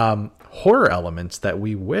 Horror elements that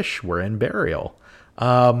we wish were in Burial.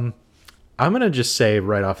 I'm going to just say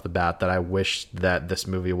right off the bat that I wish that this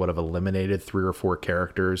movie would have eliminated 3 or 4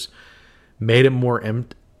 characters, made it more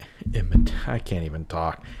I can't even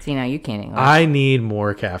talk. See, now you can't English. I need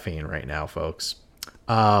more caffeine right now, folks.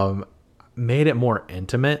 Made it more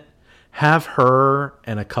intimate. Have her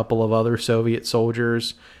and a couple of other Soviet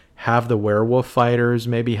soldiers, have the werewolf fighters,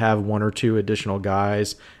 maybe have 1 or 2 additional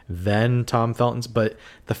guys, then Tom Felton's. But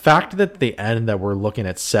the fact that at the end that we're looking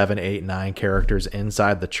at 7, 8, 9 characters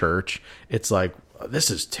inside the church, it's like,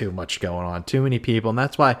 this is too much going on, too many people. And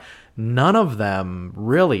that's why none of them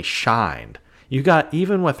really shined. You got,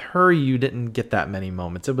 even with her, you didn't get that many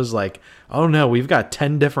moments. It was like, oh no, we've got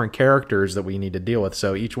 10 different characters that we need to deal with.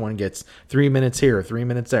 So each one gets 3 minutes here, 3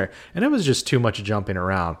 minutes there. And it was just too much jumping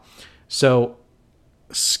around. So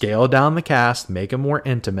scale down the cast, make it more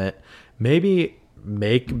intimate, maybe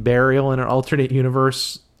make Burial in an alternate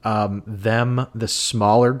universe, the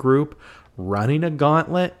smaller group running a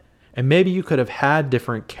gauntlet, and maybe you could have had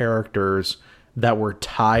different characters that were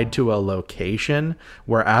tied to a location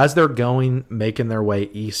where as they're making their way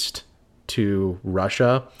east to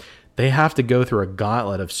Russia, they have to go through a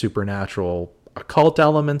gauntlet of supernatural occult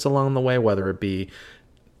elements along the way, whether it be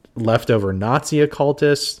leftover Nazi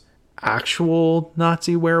occultists, actual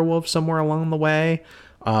Nazi werewolves somewhere along the way.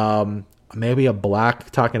 Maybe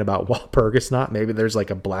talking about Walpurgis Knot, maybe there's like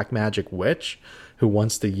a black magic witch who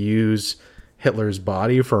wants to use Hitler's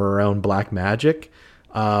body for her own black magic.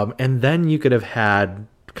 And then you could have had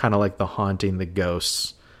kind of like the haunting the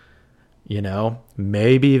ghosts,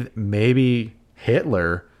 maybe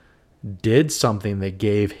Hitler did something that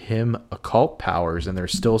gave him occult powers and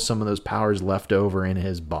there's still some of those powers left over in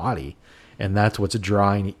his body. And that's what's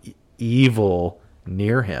drawing evil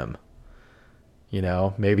near him.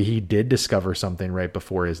 Maybe he did discover something right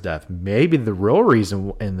before his death. Maybe the real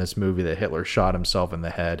reason in this movie that Hitler shot himself in the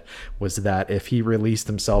head was that if he released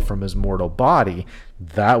himself from his mortal body,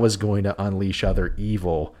 that was going to unleash other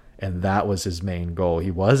evil. And that was his main goal.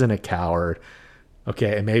 He wasn't a coward.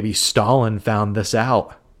 Okay, and maybe Stalin found this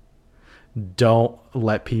out. Don't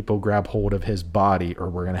let people grab hold of his body or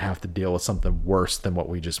we're going to have to deal with something worse than what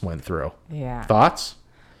we just went through. Yeah. Thoughts?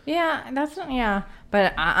 Yeah,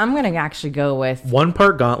 but I'm gonna actually go with 1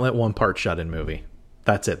 part Gauntlet, 1 part shut-in movie.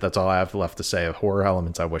 That's it. That's all I have left to say of horror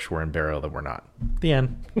elements I wish were in Burial that were not. The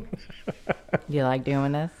end. Do you like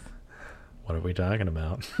doing this? What are we talking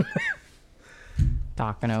about?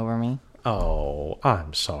 Talking over me. Oh,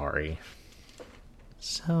 I'm sorry.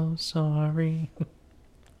 So sorry.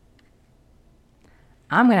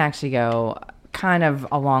 I'm gonna actually go kind of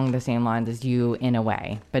along the same lines as you in a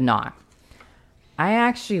way, but not. I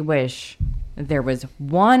actually wish there was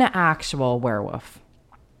one actual werewolf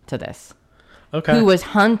to this. Okay. Who was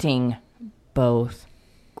hunting both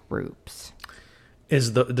groups.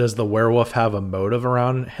 Does the werewolf have a motive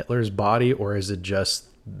around Hitler's body, or is it just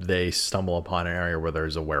they stumble upon an area where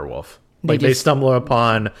there's a werewolf? They stumble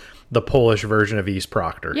upon the Polish version of East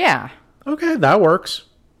Proctor. Yeah. Okay, that works.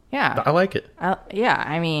 Yeah. I like it. Yeah,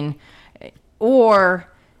 I mean, or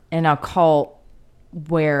an occult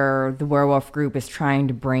where the werewolf group is trying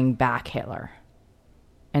to bring back Hitler,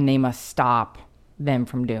 and they must stop them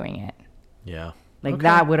from doing it. Yeah. Like, Okay.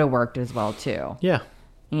 that would have worked as well, too. Yeah.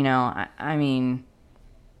 You know, I mean,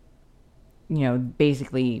 you know,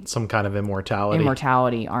 basically Some kind of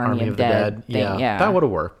immortality. Army of the Dead thing. Yeah. That would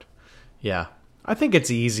have worked. Yeah. I think it's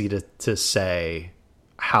easy to say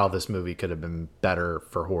how this movie could have been better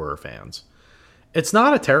for horror fans. It's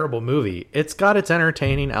not a terrible movie. It's got its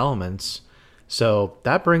entertaining elements. So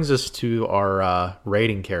that brings us to our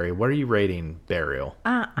rating, Carrie. What are you rating Burial?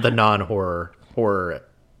 The non-horror, horror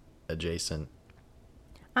adjacent.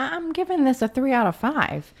 I'm giving this a 3 out of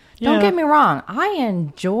 5. Don't Yeah. get me wrong. I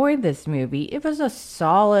enjoyed this movie. It was a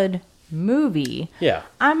solid movie. Yeah.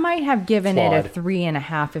 I might have given it a Flawed.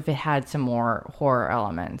 3.5 if it had some more horror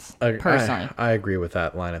elements, personally. I agree with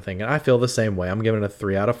that line of thinking. I feel the same way. I'm giving it a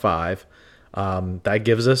 3 out of 5. That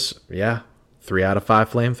gives us, 3 out of 5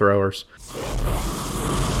 flamethrowers.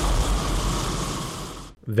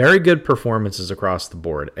 Very good performances across the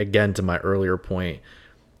board. Again, to my earlier point,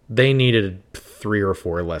 they needed 3 or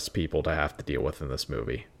 4 less people to have to deal with in this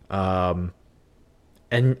movie. And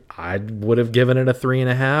I would have given it a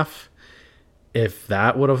 3.5 if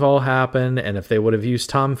that would have all happened, and if they would have used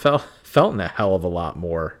Tom Felton a hell of a lot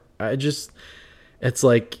more. It's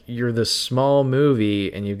like you're this small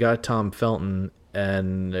movie and you've got Tom Felton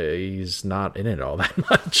and he's not in it all that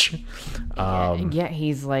much. Yeah,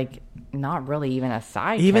 he's like not really even a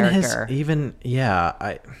side character.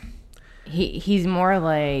 He's more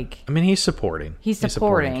like I mean, he's supporting. He's a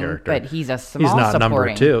supporting, character. but he's a small He's not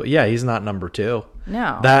supporting. number 2. Yeah, he's not number 2.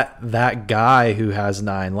 No. That guy who has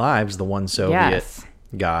 9 lives, the one Soviet Yes.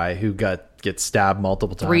 guy who gets stabbed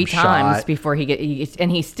multiple times, 3 times shot. before he gets,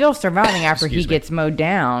 and he's still surviving after he Excuse me. gets mowed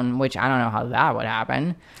down, which I don't know how that would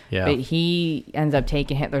happen. Yeah. But he ends up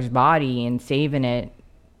taking Hitler's body and saving it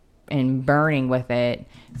and burning with it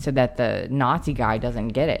so that the Nazi guy doesn't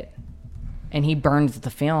get it. And he burns the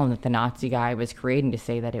film that the Nazi guy was creating to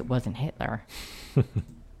say that it wasn't Hitler.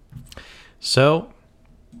 So,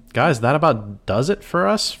 guys, that about does it for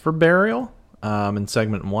us for Burial in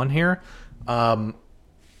segment 1 here.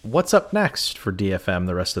 What's up next for DFM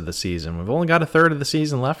the rest of the season? We've only got a third of the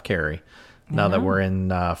season left, Carrie. Now that we're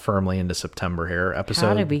in firmly into September here.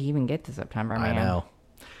 How did we even get to September, man? I know.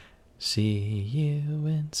 See you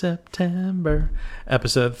in September.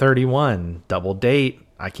 Episode 31, Double Date.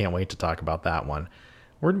 I can't wait to talk about that one.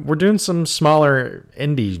 We're doing some smaller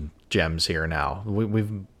indie gems here now.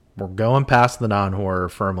 We're going past the non-horror,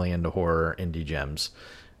 firmly into horror indie gems.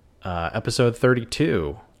 Episode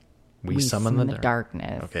 32, we summon the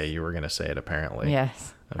darkness. Okay, you were gonna say it apparently.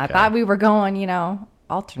 Yes, I Okay. thought we were going,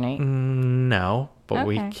 alternate. No, but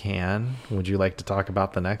we Okay. can. Would you like to talk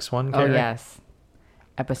about the next one, Oh Carrie? yes,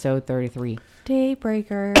 episode 33,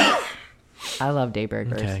 Daybreakers. I love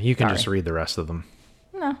Daybreakers. Okay, you can Sorry. just read the rest of them.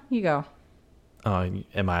 No, you go.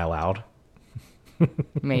 Am I allowed?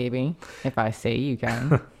 Maybe if I say you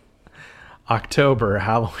can. October,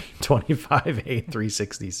 Halloween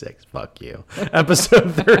 25/8/366. Fuck you.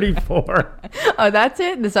 Episode 34. Oh, that's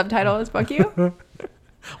it. The subtitle is "Fuck you."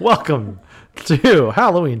 Welcome to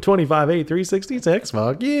Halloween 25/8/366.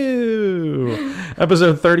 Fuck you.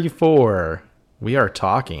 Episode 34. We are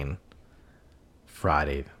talking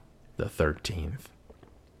Friday the 13th.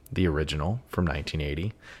 The original from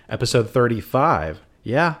 1980. Episode 35.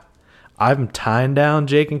 Yeah. I'm tying down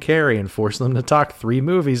Jake and Carrie and forcing them to talk 3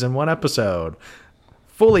 movies in one episode.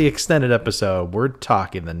 Fully extended episode. We're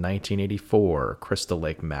talking the 1984 Crystal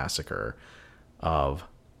Lake Massacre of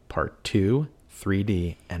Part 2,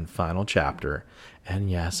 3D, and final chapter.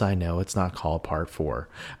 And yes, I know it's not called Part 4.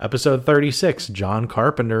 Episode 36, John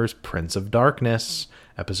Carpenter's Prince of Darkness.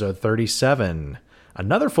 Episode 37,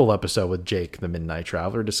 another full episode with Jake, the Midnight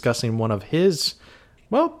Traveler, discussing one of his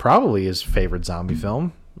well, probably his favorite zombie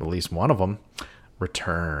film, at least one of them,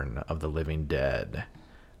 Return of the Living Dead.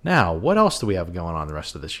 Now, what else do we have going on the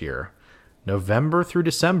rest of this year? November through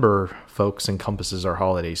December, folks, encompasses our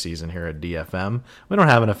holiday season here at DFM. We don't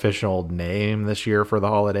have an official name this year for the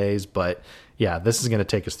holidays, but yeah, this is going to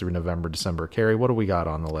take us through November, December. Carrie, what do we got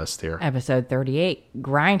on the list here? Episode 38,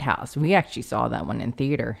 Grindhouse. We actually saw that one in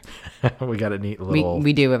theater. We got a neat little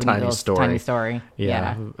we do have a tiny neat little tiny story.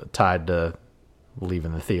 Yeah, tied to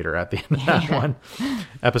leaving the theater at the end of that one.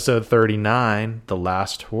 Episode 39, The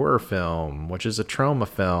Last Horror Film, which is a trauma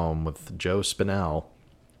film with Joe Spinell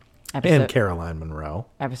and Caroline Munro.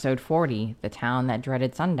 Episode 40, The Town That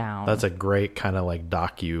Dreaded Sundown. That's a great kind of like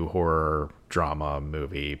docu-horror drama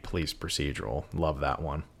movie, police procedural. Love that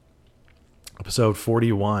one. Episode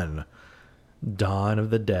 41, Dawn of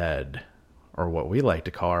the Dead, or what we like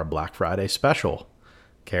to call our Black Friday special.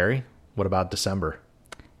 Carrie, what about December?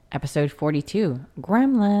 Episode 42,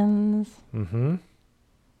 Gremlins.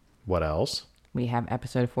 What else? We have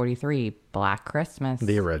episode 43, Black Christmas.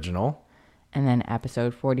 The original. And then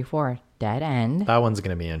episode 44, Dead End. That one's going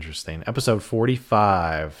to be interesting. Episode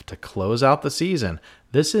 45, to close out the season.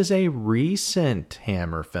 This is a recent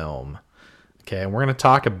Hammer film. Okay, and we're going to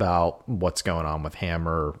talk about what's going on with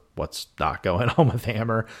Hammer, what's not going on with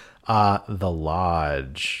Hammer. The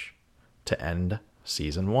Lodge, to end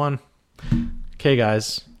season 1. Okay,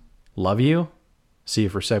 guys. Love you. See you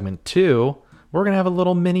for segment 2. We're going to have a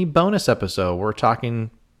little mini bonus episode. We're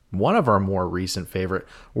talking one of our more recent favorite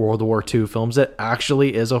World War II films that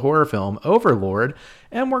actually is a horror film, Overlord.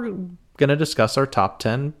 And we're going to discuss our top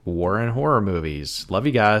 10 war and horror movies. Love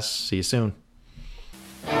you guys. See you soon.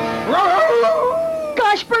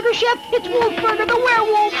 Gosh, Burger Chef, it's Wolfburger the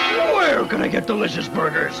werewolf. Where can I get delicious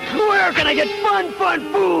burgers? Where can I get fun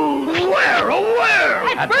food? Where, oh where?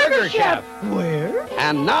 At Burger Chef. Where?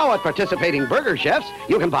 And now at participating Burger Chefs,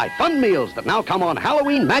 you can buy fun meals that now come on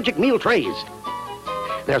Halloween magic meal trays.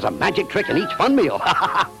 There's a magic trick in each fun meal.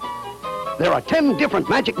 There are 10 different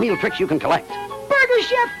magic meal tricks you can collect. Burger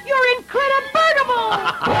Chef, you're incredible.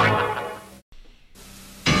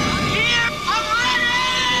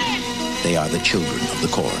 They are the children of the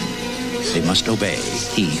corn. They must obey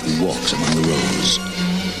he who walks among the rows.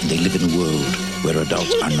 They live in a world where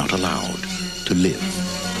adults are not allowed to live.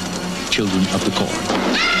 Children of the corn.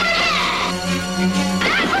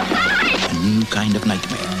 A new kind of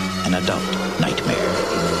nightmare. An adult nightmare.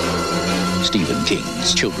 Stephen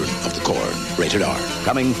King's Children of the Corn. Rated R.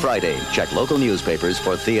 Coming Friday. Check local newspapers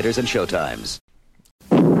for theaters and showtimes.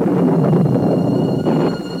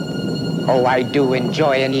 Oh, I do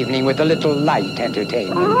enjoy an evening with a little light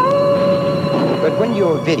entertainment. But when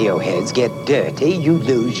your video heads get dirty, you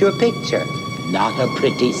lose your picture. Not a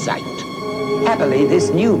pretty sight. Happily,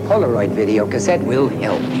 this new Polaroid video cassette will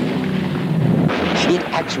help you. It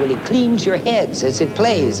actually cleans your heads as it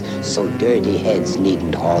plays, so dirty heads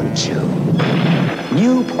needn't haunt you.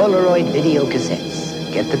 New Polaroid video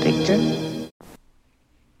cassettes. Get the picture?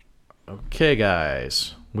 Okay,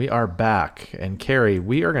 guys. We are back. And Carrie,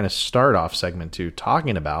 we are going to start off segment 2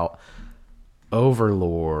 talking about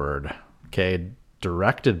Overlord. Okay,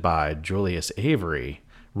 directed by Julius Avery,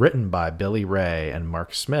 written by Billy Ray and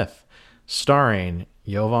Mark Smith, starring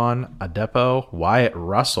Jovan Adepo, Wyatt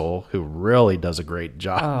Russell, who really does a great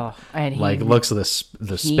job. Oh, and looks at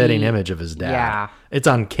the spitting image of his dad. Yeah. It's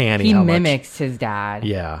uncanny. He how mimics much, his dad.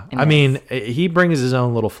 Yeah. I mean, he brings his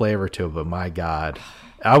own little flavor to it, but my God.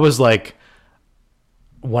 I was like,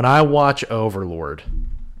 when I watch Overlord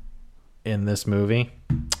in this movie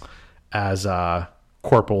as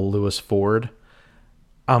Corporal Lewis Ford,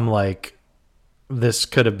 I'm like, this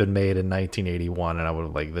could have been made in 1981, and I would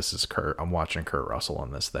have like, this is Kurt. I'm watching Kurt Russell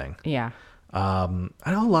in this thing. Yeah. I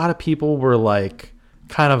know a lot of people were like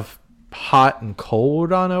kind of hot and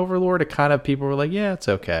cold on Overlord. People were like, yeah, it's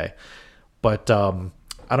okay. But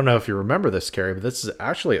I don't know if you remember this, Carrie, but this is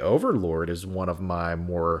actually Overlord is one of my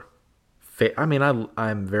more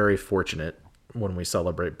I'm very fortunate when we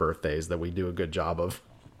celebrate birthdays that we do a good job of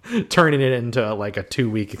turning it into like a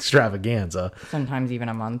 2-week extravaganza. Sometimes even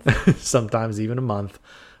a month.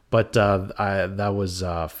 But that was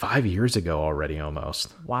 5 years ago already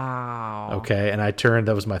almost. Wow. Okay. And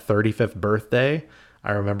that was my 35th birthday.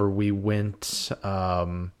 I remember we went,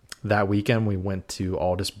 that weekend we went to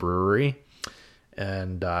Aldous Brewery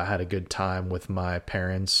and had a good time with my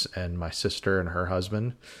parents and my sister and her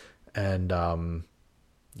husband. And the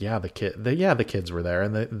kids were there,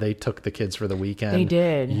 and they took the kids for the weekend. They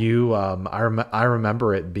did. I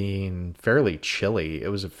remember it being fairly chilly. It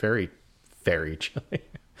was a very chilly,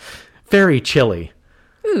 very chilly.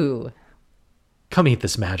 Ooh, come eat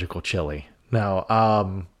this magical chili. Now,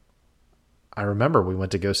 I remember we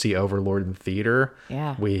went to go see Overlord in theater.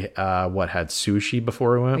 Yeah. We had sushi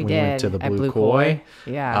before we went. We went to did, the at Blue Blue Koi.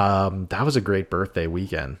 Koi. Yeah. That was a great birthday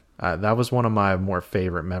weekend. That was one of my more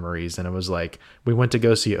favorite memories. And it was like, we went to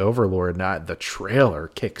go see Overlord, and the trailer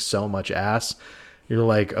kicked so much ass. You're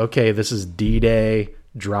like, okay, this is D-Day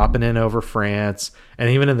dropping in over France. And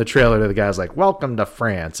even in the trailer, the guy's like, welcome to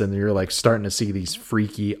France. And you're like starting to see these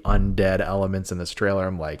freaky undead elements in this trailer.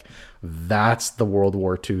 I'm like, that's the World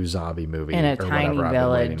War II zombie movie. In a or tiny whatever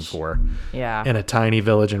village. I've been waiting for. Yeah. In a tiny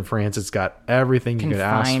village in France. It's got everything you could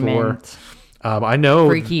ask for. Confinement. I know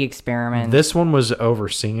Freaky experiment. this one was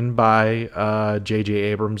overseen by J.J.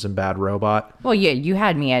 Abrams and Bad Robot. Well, yeah, you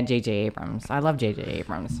had me at J.J. Abrams. I love J.J.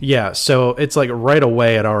 Abrams. Yeah, so it's like right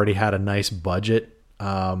away it already had a nice budget.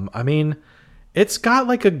 I mean, it's got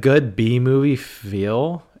like a good B-movie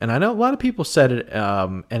feel. And I know a lot of people said it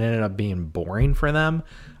and it ended up being boring for them.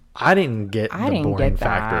 I didn't get the boring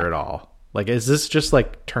factor at all. Like, is this just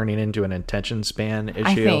like turning into an attention span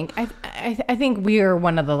issue? I think we are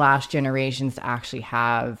one of the last generations to actually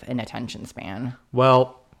have an attention span.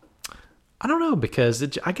 Well, I don't know,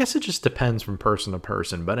 because I guess it just depends from person to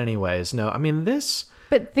person. But anyways, no, I mean this.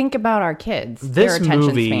 But think about our kids. Their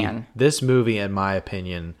attention span. This movie, in my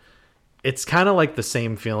opinion, it's kind of like the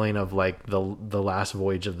same feeling of like the last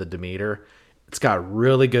voyage of the Demeter. It's got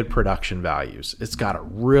really good production values. It's got a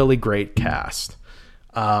really great cast.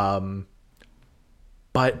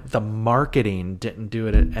 But the marketing didn't do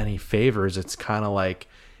it any favors. It's kind of like,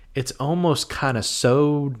 it's almost kind of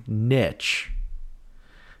so niche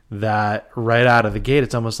that right out of the gate,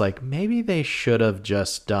 it's almost like maybe they should have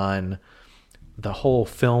just done the whole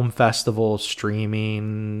film festival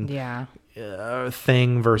streaming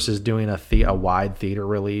thing versus doing a wide theater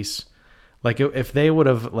release. Like if they would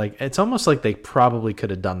have, like, it's almost like they probably could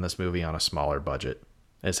have done this movie on a smaller budget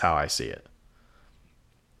is how I see it.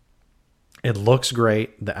 It looks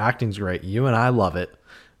great. The acting's great. You and I love it.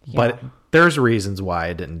 Yeah. But there's reasons why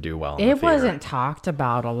it didn't do well in the theater. It wasn't talked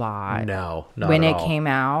about a lot. No, not when at it all. came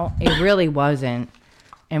out. It really wasn't.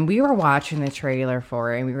 And we were watching the trailer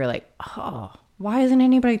for it, and we were like, oh, why isn't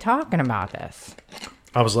anybody talking about this?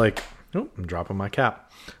 I was like, oh, I'm dropping my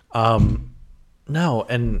cap. No,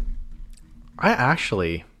 and I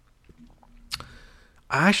actually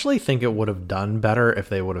think it would have done better if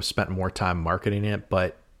they would have spent more time marketing it,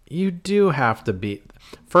 but you do have to be...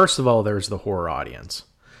 First of all, there's the horror audience.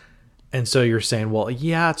 And so you're saying, well,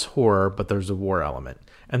 yeah, it's horror, but there's a war element.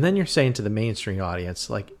 And then you're saying to the mainstream audience,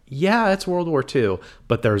 like, yeah, it's World War II,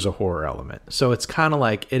 but there's a horror element. So it's kind of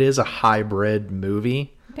like, it is a hybrid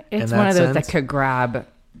movie. It's one of those that could grab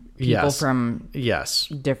people from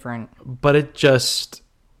different... But it just...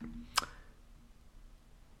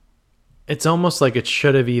 It's almost like it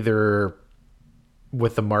should have either,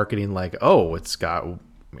 with the marketing, like, oh, it's got...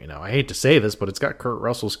 You know, I hate to say this, but it's got Kurt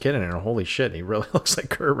Russell's kid in it. And holy shit, he really looks like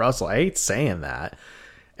Kurt Russell. I hate saying that.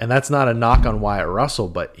 And that's not a knock on Wyatt Russell,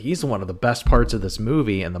 but he's one of the best parts of this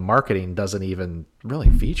movie, and the marketing doesn't even really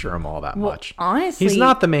feature him all that much. Honestly, he's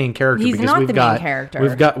not the main character. He's not the main character.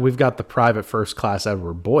 We've got the Private First Class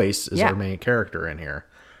Edward Boyce as our main character in here.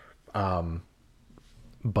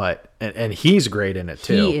 But and he's great in it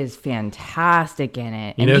too. He is fantastic in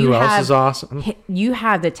it. You know who else is awesome? You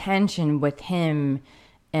have the tension with him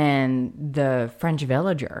and the French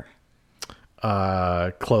villager.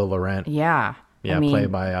 Chloe Laurent. Yeah. Yeah, I mean,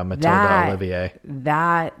 played by Matilda Olivier.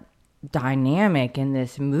 That dynamic in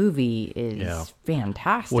this movie is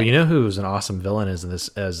fantastic. Well, you know who's an awesome villain is this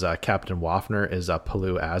as Captain Waffner is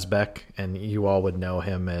Palu Asbeck, and you all would know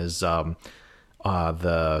him as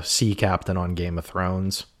the sea captain on Game of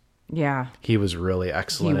Thrones. Yeah. He was really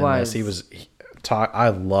excellent in this. I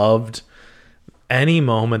loved any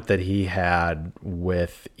moment that he had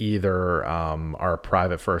with either our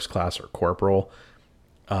Private First Class or Corporal.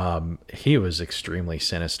 He was extremely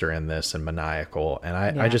sinister in this and maniacal. And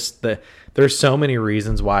I just, there's so many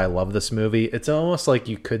reasons why I love this movie. It's almost like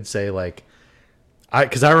you could say like,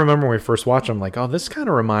 because I remember when we first watched it, I'm like, oh, this kind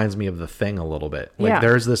of reminds me of The Thing a little bit. Like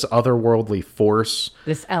there's this otherworldly force.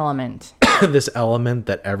 This element. This element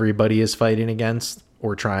that everybody is fighting against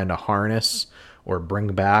or trying to harness or bring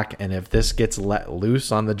back. And if this gets let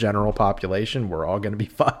loose on the general population, we're all going to be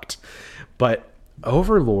fucked. But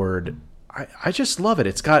Overlord, I just love it.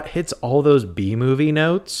 Hits all those B-movie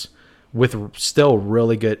notes with still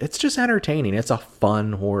really good. It's just entertaining. It's a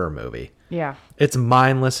fun horror movie. Yeah. It's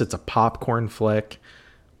mindless. It's a popcorn flick.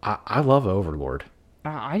 I love Overlord.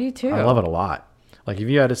 I do too. I love it a lot. Like if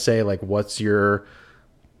you had to say like, what's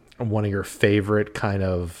one of your favorite kind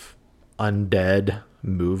of undead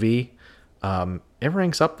movie, it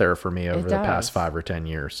ranks up there for me over the past 5 or 10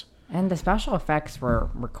 years. And the special effects were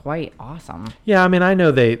quite awesome. Yeah, I mean, I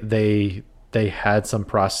know they had some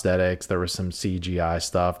prosthetics. There was some CGI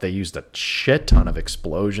stuff. They used a shit ton of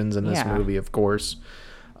explosions in this movie, of course.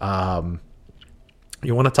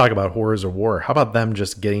 You want to talk about horrors of war? How about them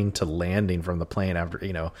just getting to landing from the plane after,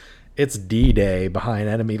 it's D-Day behind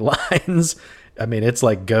enemy lines. I mean, it's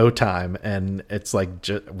like go time, and it's like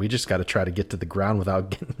we just got to try to get to the ground without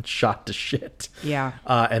getting shot to shit. Yeah.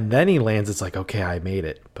 And then he lands. It's like, okay, I made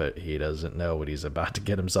it, but he doesn't know what he's about to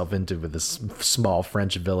get himself into with this small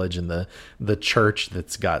French village and the church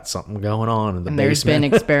that's got something going on in the basement. There's been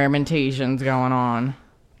experimentations going on.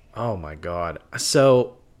 Oh my god.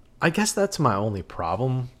 So I guess that's my only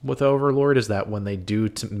problem with Overlord is that when they do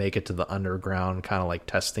to make it to the underground kind of like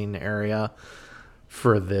testing area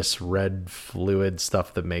for this red fluid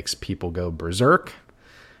stuff that makes people go berserk,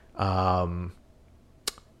 they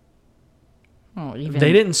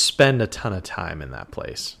didn't spend a ton of time in that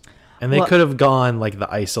place. And they could have gone like the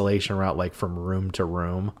isolation route, like from room to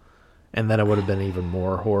room, and then it would have been even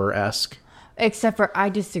more horror-esque. Except for I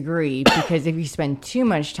disagree, because if you spend too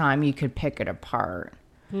much time, you could pick it apart.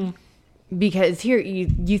 Because here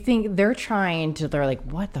you think they're like,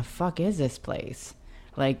 what the fuck is this place?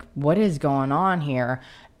 Like, what is going on here?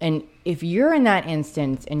 And if you're in that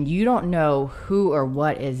instance and you don't know who or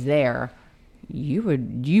what is there, you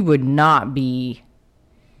would not be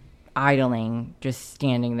idling, just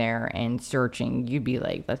standing there and searching. You'd be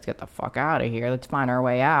like, let's get the fuck out of here. Let's find our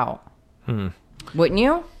way out. Wouldn't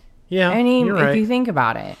you? Yeah, I mean, you're right. If you think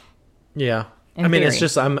about it. Yeah. I mean, it's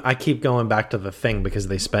just I keep going back to the thing because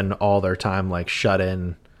they spend all their time like shut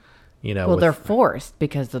in, Well, they're forced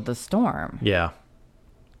because of the storm. Yeah.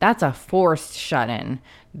 That's a forced shut in.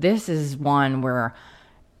 This is one where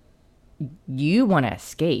you want to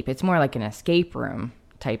escape. It's more like an escape room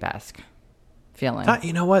type-esque feeling.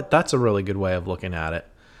 You know what? That's a really good way of looking at it.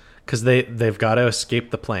 Because they've got to escape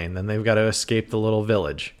the plane. Then they've got to escape the little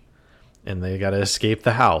village. And they got to escape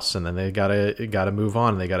the house. And then they got to move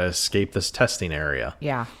on. They got to escape this testing area.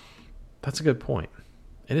 Yeah. That's a good point.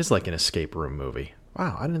 It is like an escape room movie.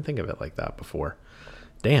 Wow, I didn't think of it like that before.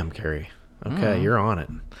 Damn, Carrie. Okay, you're on it.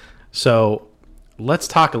 So let's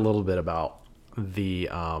talk a little bit about the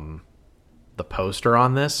poster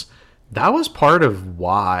on this. That was part of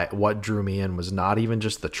what drew me in was not even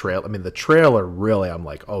just the trailer. I mean, the trailer really, I'm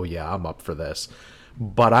like, oh yeah, I'm up for this.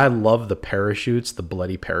 But I love the parachutes, the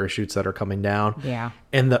bloody parachutes that are coming down. Yeah.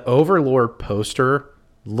 And the Overlord poster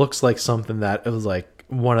looks like something that it was like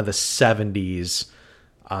one of the 70s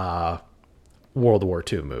World War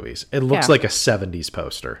II movies. It looks like a 70s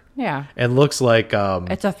poster. Yeah. It looks like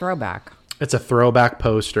it's a throwback. It's a throwback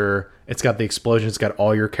poster. It's got the explosion. It's got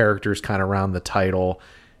all your characters kind of around the title.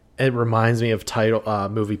 It reminds me of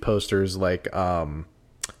movie posters like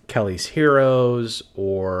Kelly's Heroes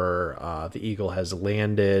or The Eagle Has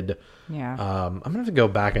Landed. Yeah. I'm going to have to go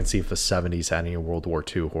back and see if the 70s had any World War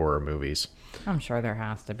II horror movies. I'm sure there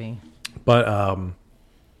has to be. But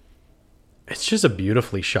it's just a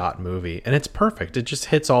beautifully shot movie, and it's perfect. It just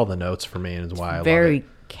hits all the notes for me, and is why I love it. Very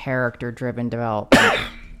character-driven development,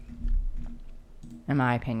 in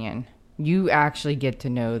my opinion. You actually get to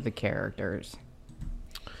know the characters.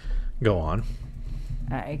 Go on.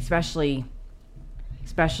 Especially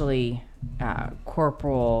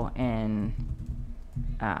Corporal and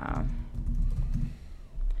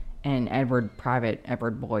Private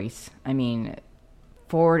Edward Boyce. I mean,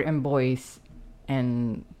 Ford and Boyce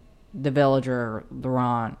and the villager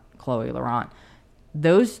Chloe Laurent,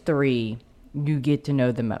 those three you get to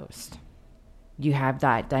know the most. You have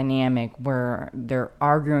that dynamic where they're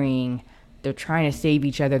arguing, they're trying to save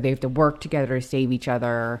each other, they have to work together to save each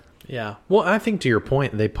other. Yeah. Well, I think to your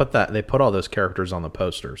point, they put all those characters on the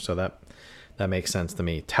poster, so that makes sense to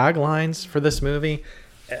me. Taglines for this movie,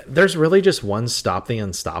 there's really just one: stop the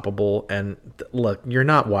unstoppable. And look, you're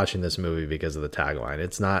not watching this movie because of the tagline.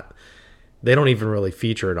 It's not. They don't even really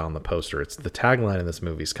feature it on the poster. It's the tagline in this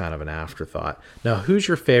movie is kind of an afterthought. Now, who's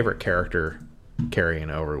your favorite character, Carrie, in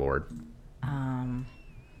Overlord?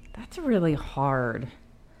 That's really hard.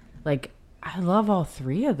 Like, I love all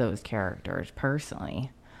three of those characters personally.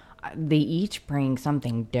 They each bring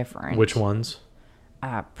something different. Which ones?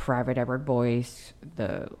 Private Edward Boyce,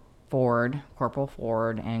 Corporal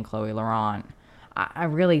Ford, and Chloe Laurent. I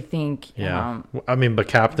really think... Yeah. I mean, but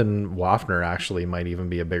Captain Waffner actually might even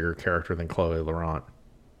be a bigger character than Chloe Laurent.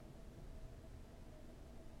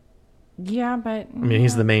 Yeah, but... I mean,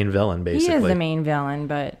 he's the main villain, basically. He is the main villain,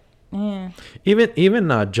 but... Yeah. Even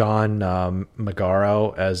John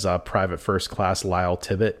Magaro as Private First Class Lyle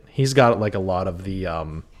Tibbet, he's got like a lot of the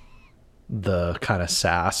kind of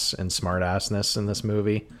sass and smartassness in this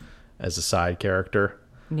movie as a side character.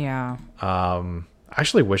 Yeah. I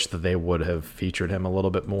actually wish that they would have featured him a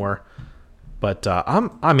little bit more. But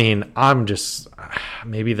I'm just,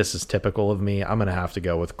 maybe this is typical of me. I'm going to have to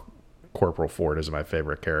go with Corporal Ford as my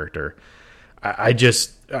favorite character. I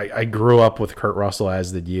grew up with Kurt Russell,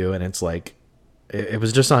 as did you, and it's like, it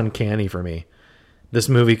was just uncanny for me. This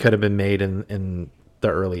movie could have been made in the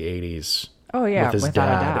early 80s. Oh, yeah, with his without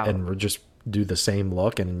a dad, doubt. and just do the same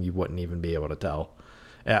look, and you wouldn't even be able to tell.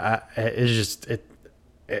 It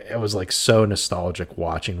was like so nostalgic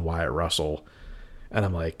watching Wyatt Russell, and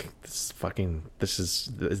I'm like, this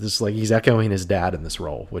is like he's echoing his dad in this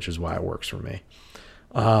role, which is why it works for me.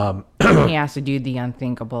 He has to do the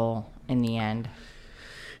unthinkable in the end.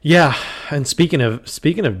 Yeah, and speaking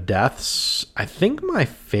of deaths, I think my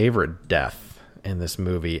favorite death in this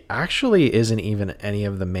movie actually isn't even any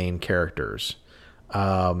of the main characters.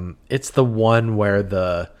 It's the one where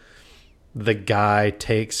the guy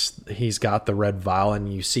he's got the red vial,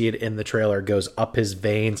 and you see it in the trailer, it goes up his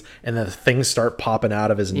veins, and then the things start popping out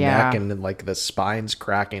of his neck, and then, like, the spine's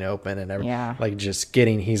cracking open, and like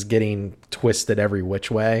he's getting twisted every which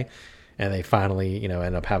way, and they finally,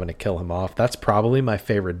 end up having to kill him off. That's probably my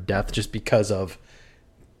favorite death, just because of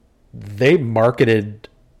they marketed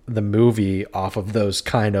the movie off of those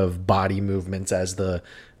kind of body movements as the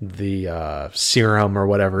serum or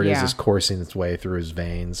whatever it is coursing its way through his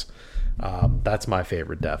veins. That's my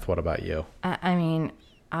favorite death. What about you? I mean,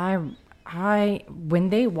 when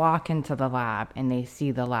they walk into the lab and they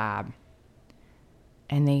see the lab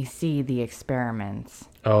and they see the experiments.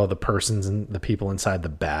 Oh, the persons and the people inside the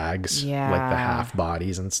bags, like the half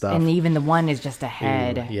bodies and stuff. And even the one is just a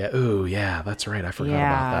head. Ooh, yeah, that's right. I forgot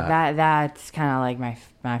about that. That's kind of like my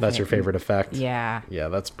That's your favorite effect? Yeah. Yeah,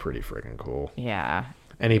 that's pretty freaking cool. Yeah.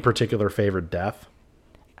 Any particular favorite death?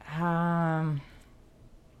 Not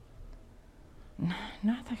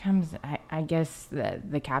that comes. I guess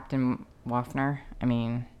the Captain Waffner. I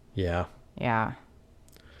mean. Yeah. Yeah.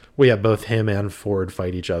 Well, yeah, both him and Ford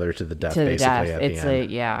fight each other to the death, basically, at the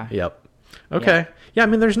end. Yep. Okay. Yeah, I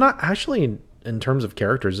mean, there's not actually, in terms of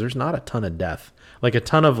characters, there's not a ton of death. Like, a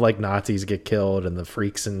ton of, like, Nazis get killed, and the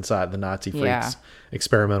freaks inside, the Nazi freaks,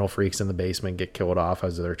 experimental freaks in the basement get killed off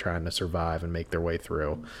as they're trying to survive and make their way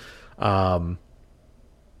through. And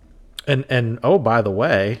oh, by the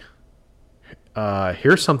way,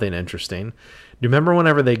 here's something interesting. Do you remember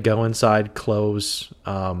whenever they go inside Chloe's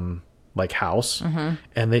house,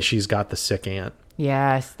 and she's got the sick aunt?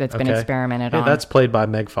 Yes, that's been experimented on. That's played by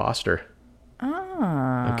Meg Foster.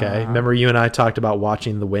 Oh. Okay. Remember you and I talked about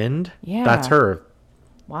Watching the Wind? Yeah. That's her.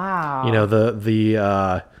 Wow.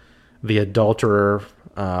 The adulterer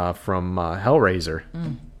from Hellraiser.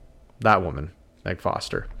 That woman, Meg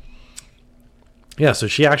Foster. Yeah, so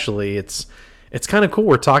she actually, it's kind of cool.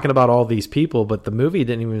 We're talking about all these people, but the movie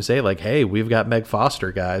didn't even say, like, hey, we've got Meg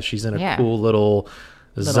Foster, guys. She's in a cool little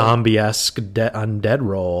zombie-esque undead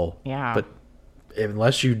role. Yeah. But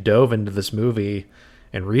unless you dove into this movie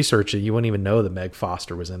and researched it, you wouldn't even know that Meg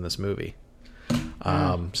Foster was in this movie.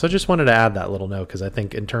 So just wanted to add that little note, because I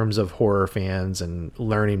think in terms of horror fans and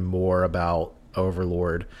learning more about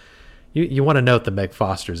Overlord, you want to note that Meg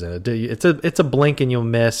Foster's in it. It's a blink and you'll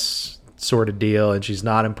miss sort of deal, and she's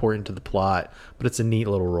not important to the plot, but it's a neat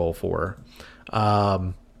little role for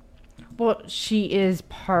her. Well, she is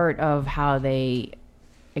part of how they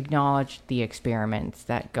acknowledge the experiments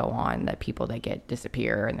that go on, that people that get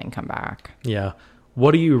disappear and then come back. Yeah.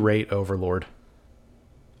 What do you rate Overlord?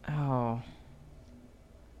 Oh,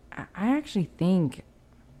 I actually think,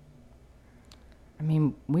 I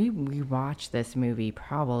mean, we watched this movie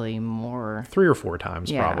probably more 3 or 4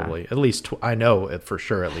 times, probably. At least, I know it for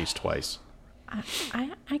sure at least twice.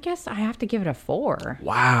 I guess I have to give it a 4.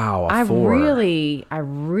 Wow, a 4. I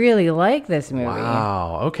really like this movie.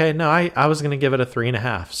 Wow. Okay, no, I was going to give it a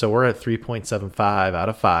 3.5. So we're at 3.75 out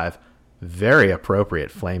of 5. Very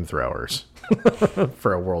appropriate flamethrowers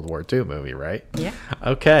for a World War II movie, right? Yeah.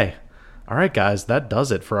 Okay. All right, guys, that does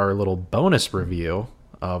it for our little bonus review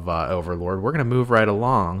of Overlord. We're going to move right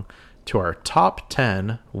along to our top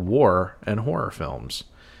 10 war and horror films.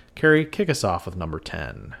 Carrie, kick us off with number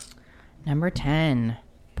 10. Number 10,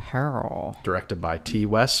 Pearl. Directed by T.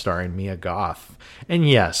 West, starring Mia Goth. And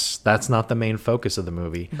yes, that's not the main focus of the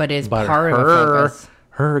movie. But is part of the focus.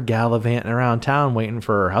 Her gallivanting around town waiting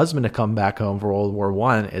for her husband to come back home for World War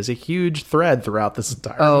I is a huge thread throughout this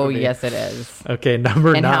entire movie. Oh, yes, it is. Okay,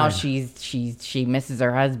 number 9. And how she misses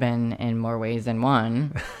her husband in more ways than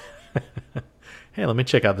one. Hey, let me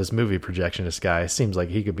check out this movie projectionist guy. Seems like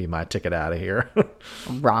he could be my ticket out of here.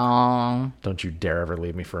 Wrong. Don't you dare ever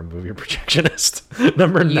leave me for a movie projectionist.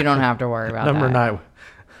 Number 9. You don't have to worry about that. Number 9.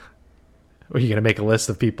 Are you going to make a list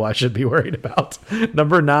of people I should be worried about?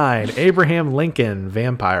 Number 9, Abraham Lincoln,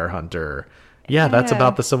 Vampire Hunter. Yeah, that's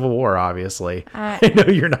about the Civil War, obviously. I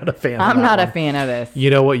know you're not a fan of that I'm not one. a fan of this. You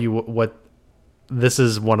know what? This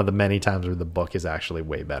is one of the many times where the book is actually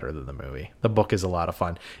way better than the movie. The book is a lot of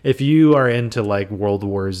fun. If you are into like World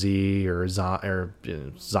War Z or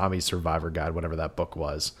Zombie Survivor Guide, whatever that book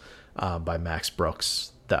was, by Max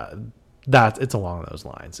Brooks, that it's along those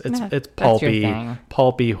lines. It's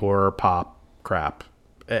pulpy horror pop crap,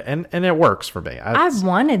 and it works for me. I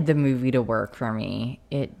wanted the movie to work for me.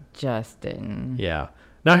 It just didn't. Yeah.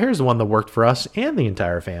 Now here's one that worked for us and the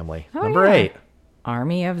entire family. Number 8.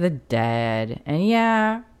 Army of the Dead. And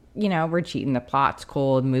yeah, we're cheating. The plot's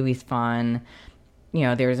cool. The movie's fun.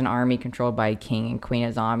 There's an army controlled by a king and queen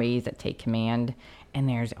of zombies that take command. And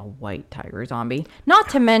there's a white tiger zombie. Not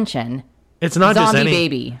to mention, it's not zombie just any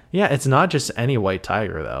baby. Yeah, it's not just any white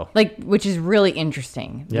tiger though. Which is really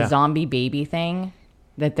interesting. The zombie baby thing,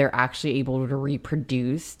 that they're actually able to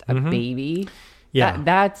reproduce a baby. Yeah,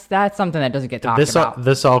 that's something that doesn't get talked about.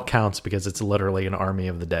 This all counts because it's literally an Army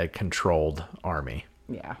of the Dead controlled army.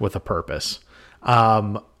 Yeah, with a purpose.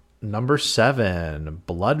 Number 7,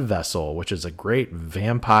 Blood Vessel, which is a great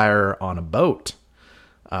vampire on a boat.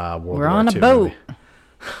 We're on a boat.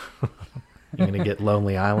 You're gonna get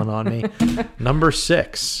Lonely Island on me. Number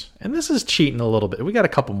 6, and this is cheating a little bit. We got a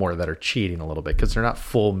couple more that are cheating a little bit because they're not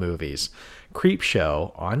full movies.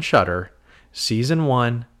 Creepshow on Shudder, Season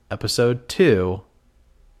 1. Episode 2,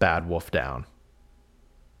 Bad Wolf Down.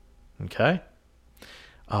 Okay.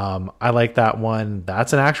 I like that one.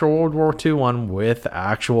 That's an actual World War II one with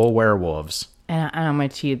actual werewolves. And I'm going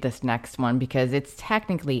to cheat this next one because it's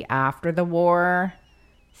technically after the war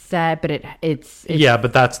set, but it's yeah,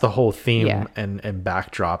 but that's the whole theme and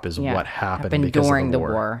backdrop is what happened because during of the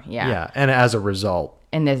war. Yeah. And as a result.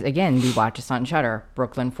 And this, again, we watch this on Shudder,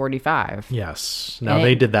 Brooklyn 45. Yes. Now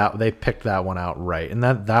they did that. They picked that one out right. And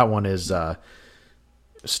that one is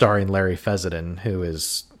starring Larry Fessenden, who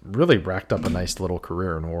has really racked up a nice little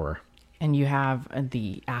career in horror. And you have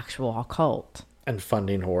the actual occult. And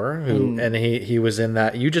funding horror. And he was in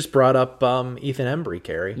that. You just brought up Ethan Embry,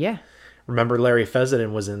 Carrie. Yeah. Remember Larry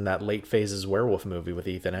Fessenden was in that Late Phases werewolf movie with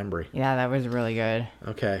Ethan Embry. Yeah, that was really good.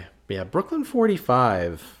 Okay. Yeah, Brooklyn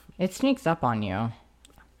 45. It sneaks up on you.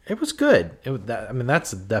 It was good.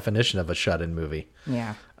 That's the definition of a shut-in movie.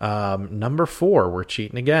 Yeah. Number 4, we're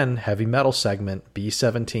cheating again. Heavy metal segment,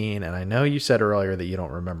 B-17. And I know you said earlier that you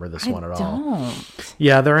don't remember this one at all. I don't.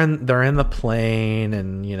 Yeah, they're in the plane,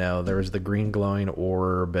 and there was the green glowing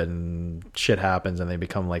orb, and shit happens, and they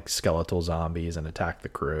become like skeletal zombies and attack the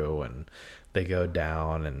crew, and they go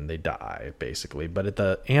down and they die basically. But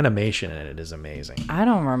the animation in it is amazing. I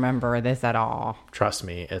don't remember this at all. Trust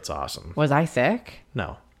me, it's awesome. Was I sick?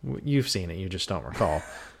 No. You've seen it, you just don't recall.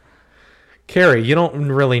 Carrie, you don't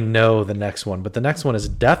really know the next one, but the next one is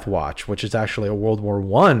Death Watch, which is actually a World War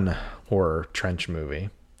I horror trench movie.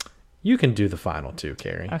 You can do the final 2,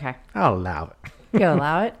 Carrie. Okay. I'll allow it. You'll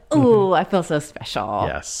allow it? Ooh, I feel so special.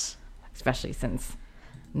 Yes. Especially since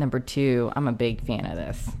number 2, I'm a big fan of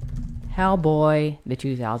this. Hellboy, the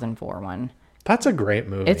 2004 one. That's a great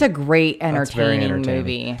movie. It's a great, entertaining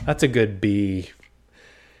movie. That's a good B.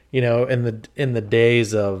 In the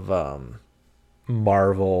days of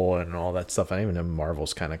Marvel and all that stuff, I don't even know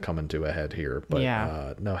Marvel's kind of coming to a head here. But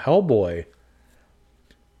no, Hellboy,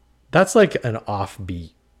 that's like an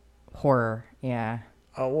offbeat. Horror, yeah.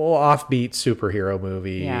 Offbeat superhero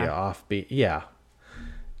movie. Yeah. Offbeat, yeah.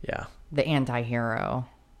 The anti-hero.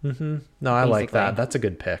 Mm-hmm. No, I like that. That's a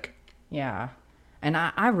good pick. Yeah. And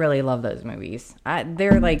I really love those movies.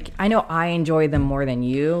 They're like, I know I enjoy them more than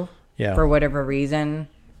you. Yeah. For whatever reason.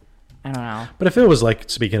 I don't know. But if it was like,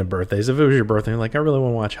 speaking of birthdays, if it was your birthday, like, I really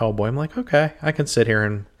want to watch Hellboy, I'm like, okay, I can sit here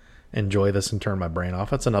and enjoy this and turn my brain off.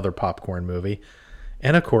 That's another popcorn movie.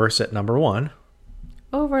 And of course, at number 1,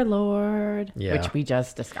 Overlord, which we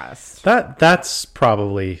just discussed. That's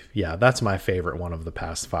probably, that's my favorite one of the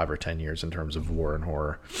past 5 or 10 years in terms of war and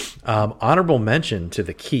horror. Honorable mention to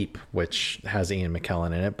The Keep, which has Ian McKellen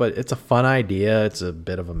in it, but it's a fun idea. It's a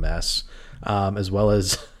bit of a mess, as well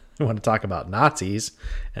as I want to talk about Nazis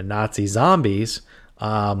and Nazi zombies.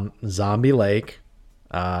 Zombie Lake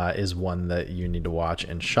is one that you need to watch,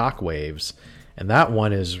 and Shockwaves. And that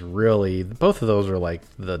one is really, both of those are like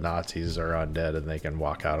the Nazis are undead and they can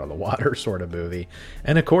walk out of the water sort of movie.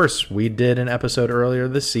 And of course, we did an episode earlier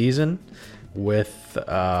this season with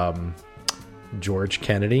George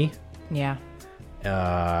Kennedy. Yeah.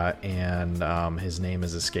 And his name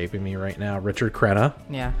is escaping me right now. Richard Crenna.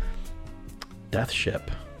 Yeah. Death Ship.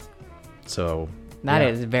 So that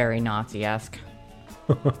is very Nazi-esque.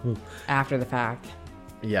 After the fact.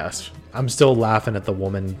 Yes. I'm still laughing at the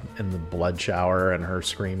woman in the blood shower and her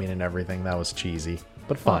screaming and everything. That was cheesy,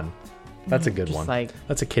 but fun. That's a good just one. like-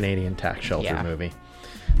 That's a Canadian tax shelter Yeah. movie.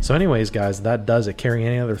 So anyways, guys, that does it. Carrie,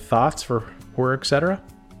 any other thoughts for horror, etc.?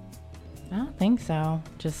 I don't think so.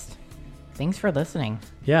 Just thanks for listening.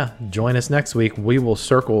 Yeah, join us next week. We will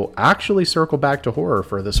circle back to horror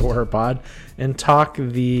for this horror pod and talk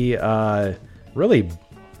the really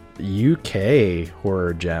UK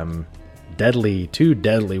horror gem, Two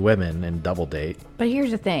Deadly Women in Double Date. But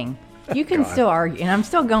here's the thing. You can still argue, and I'm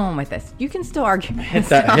still going with this. You can still argue. Hit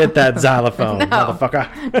that xylophone,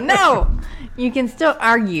 motherfucker. No! You can still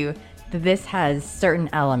argue that this has certain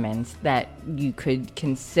elements that you could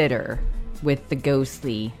consider with the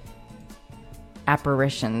ghostly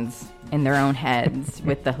apparitions in their own heads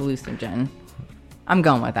with the hallucinogen. I'm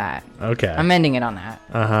going with that. Okay. I'm ending it on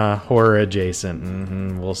that. Horror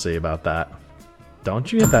adjacent. We'll see about that.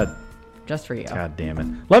 Don't you hit that? Just for you. God damn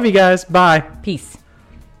it. Love you guys. Bye. Peace.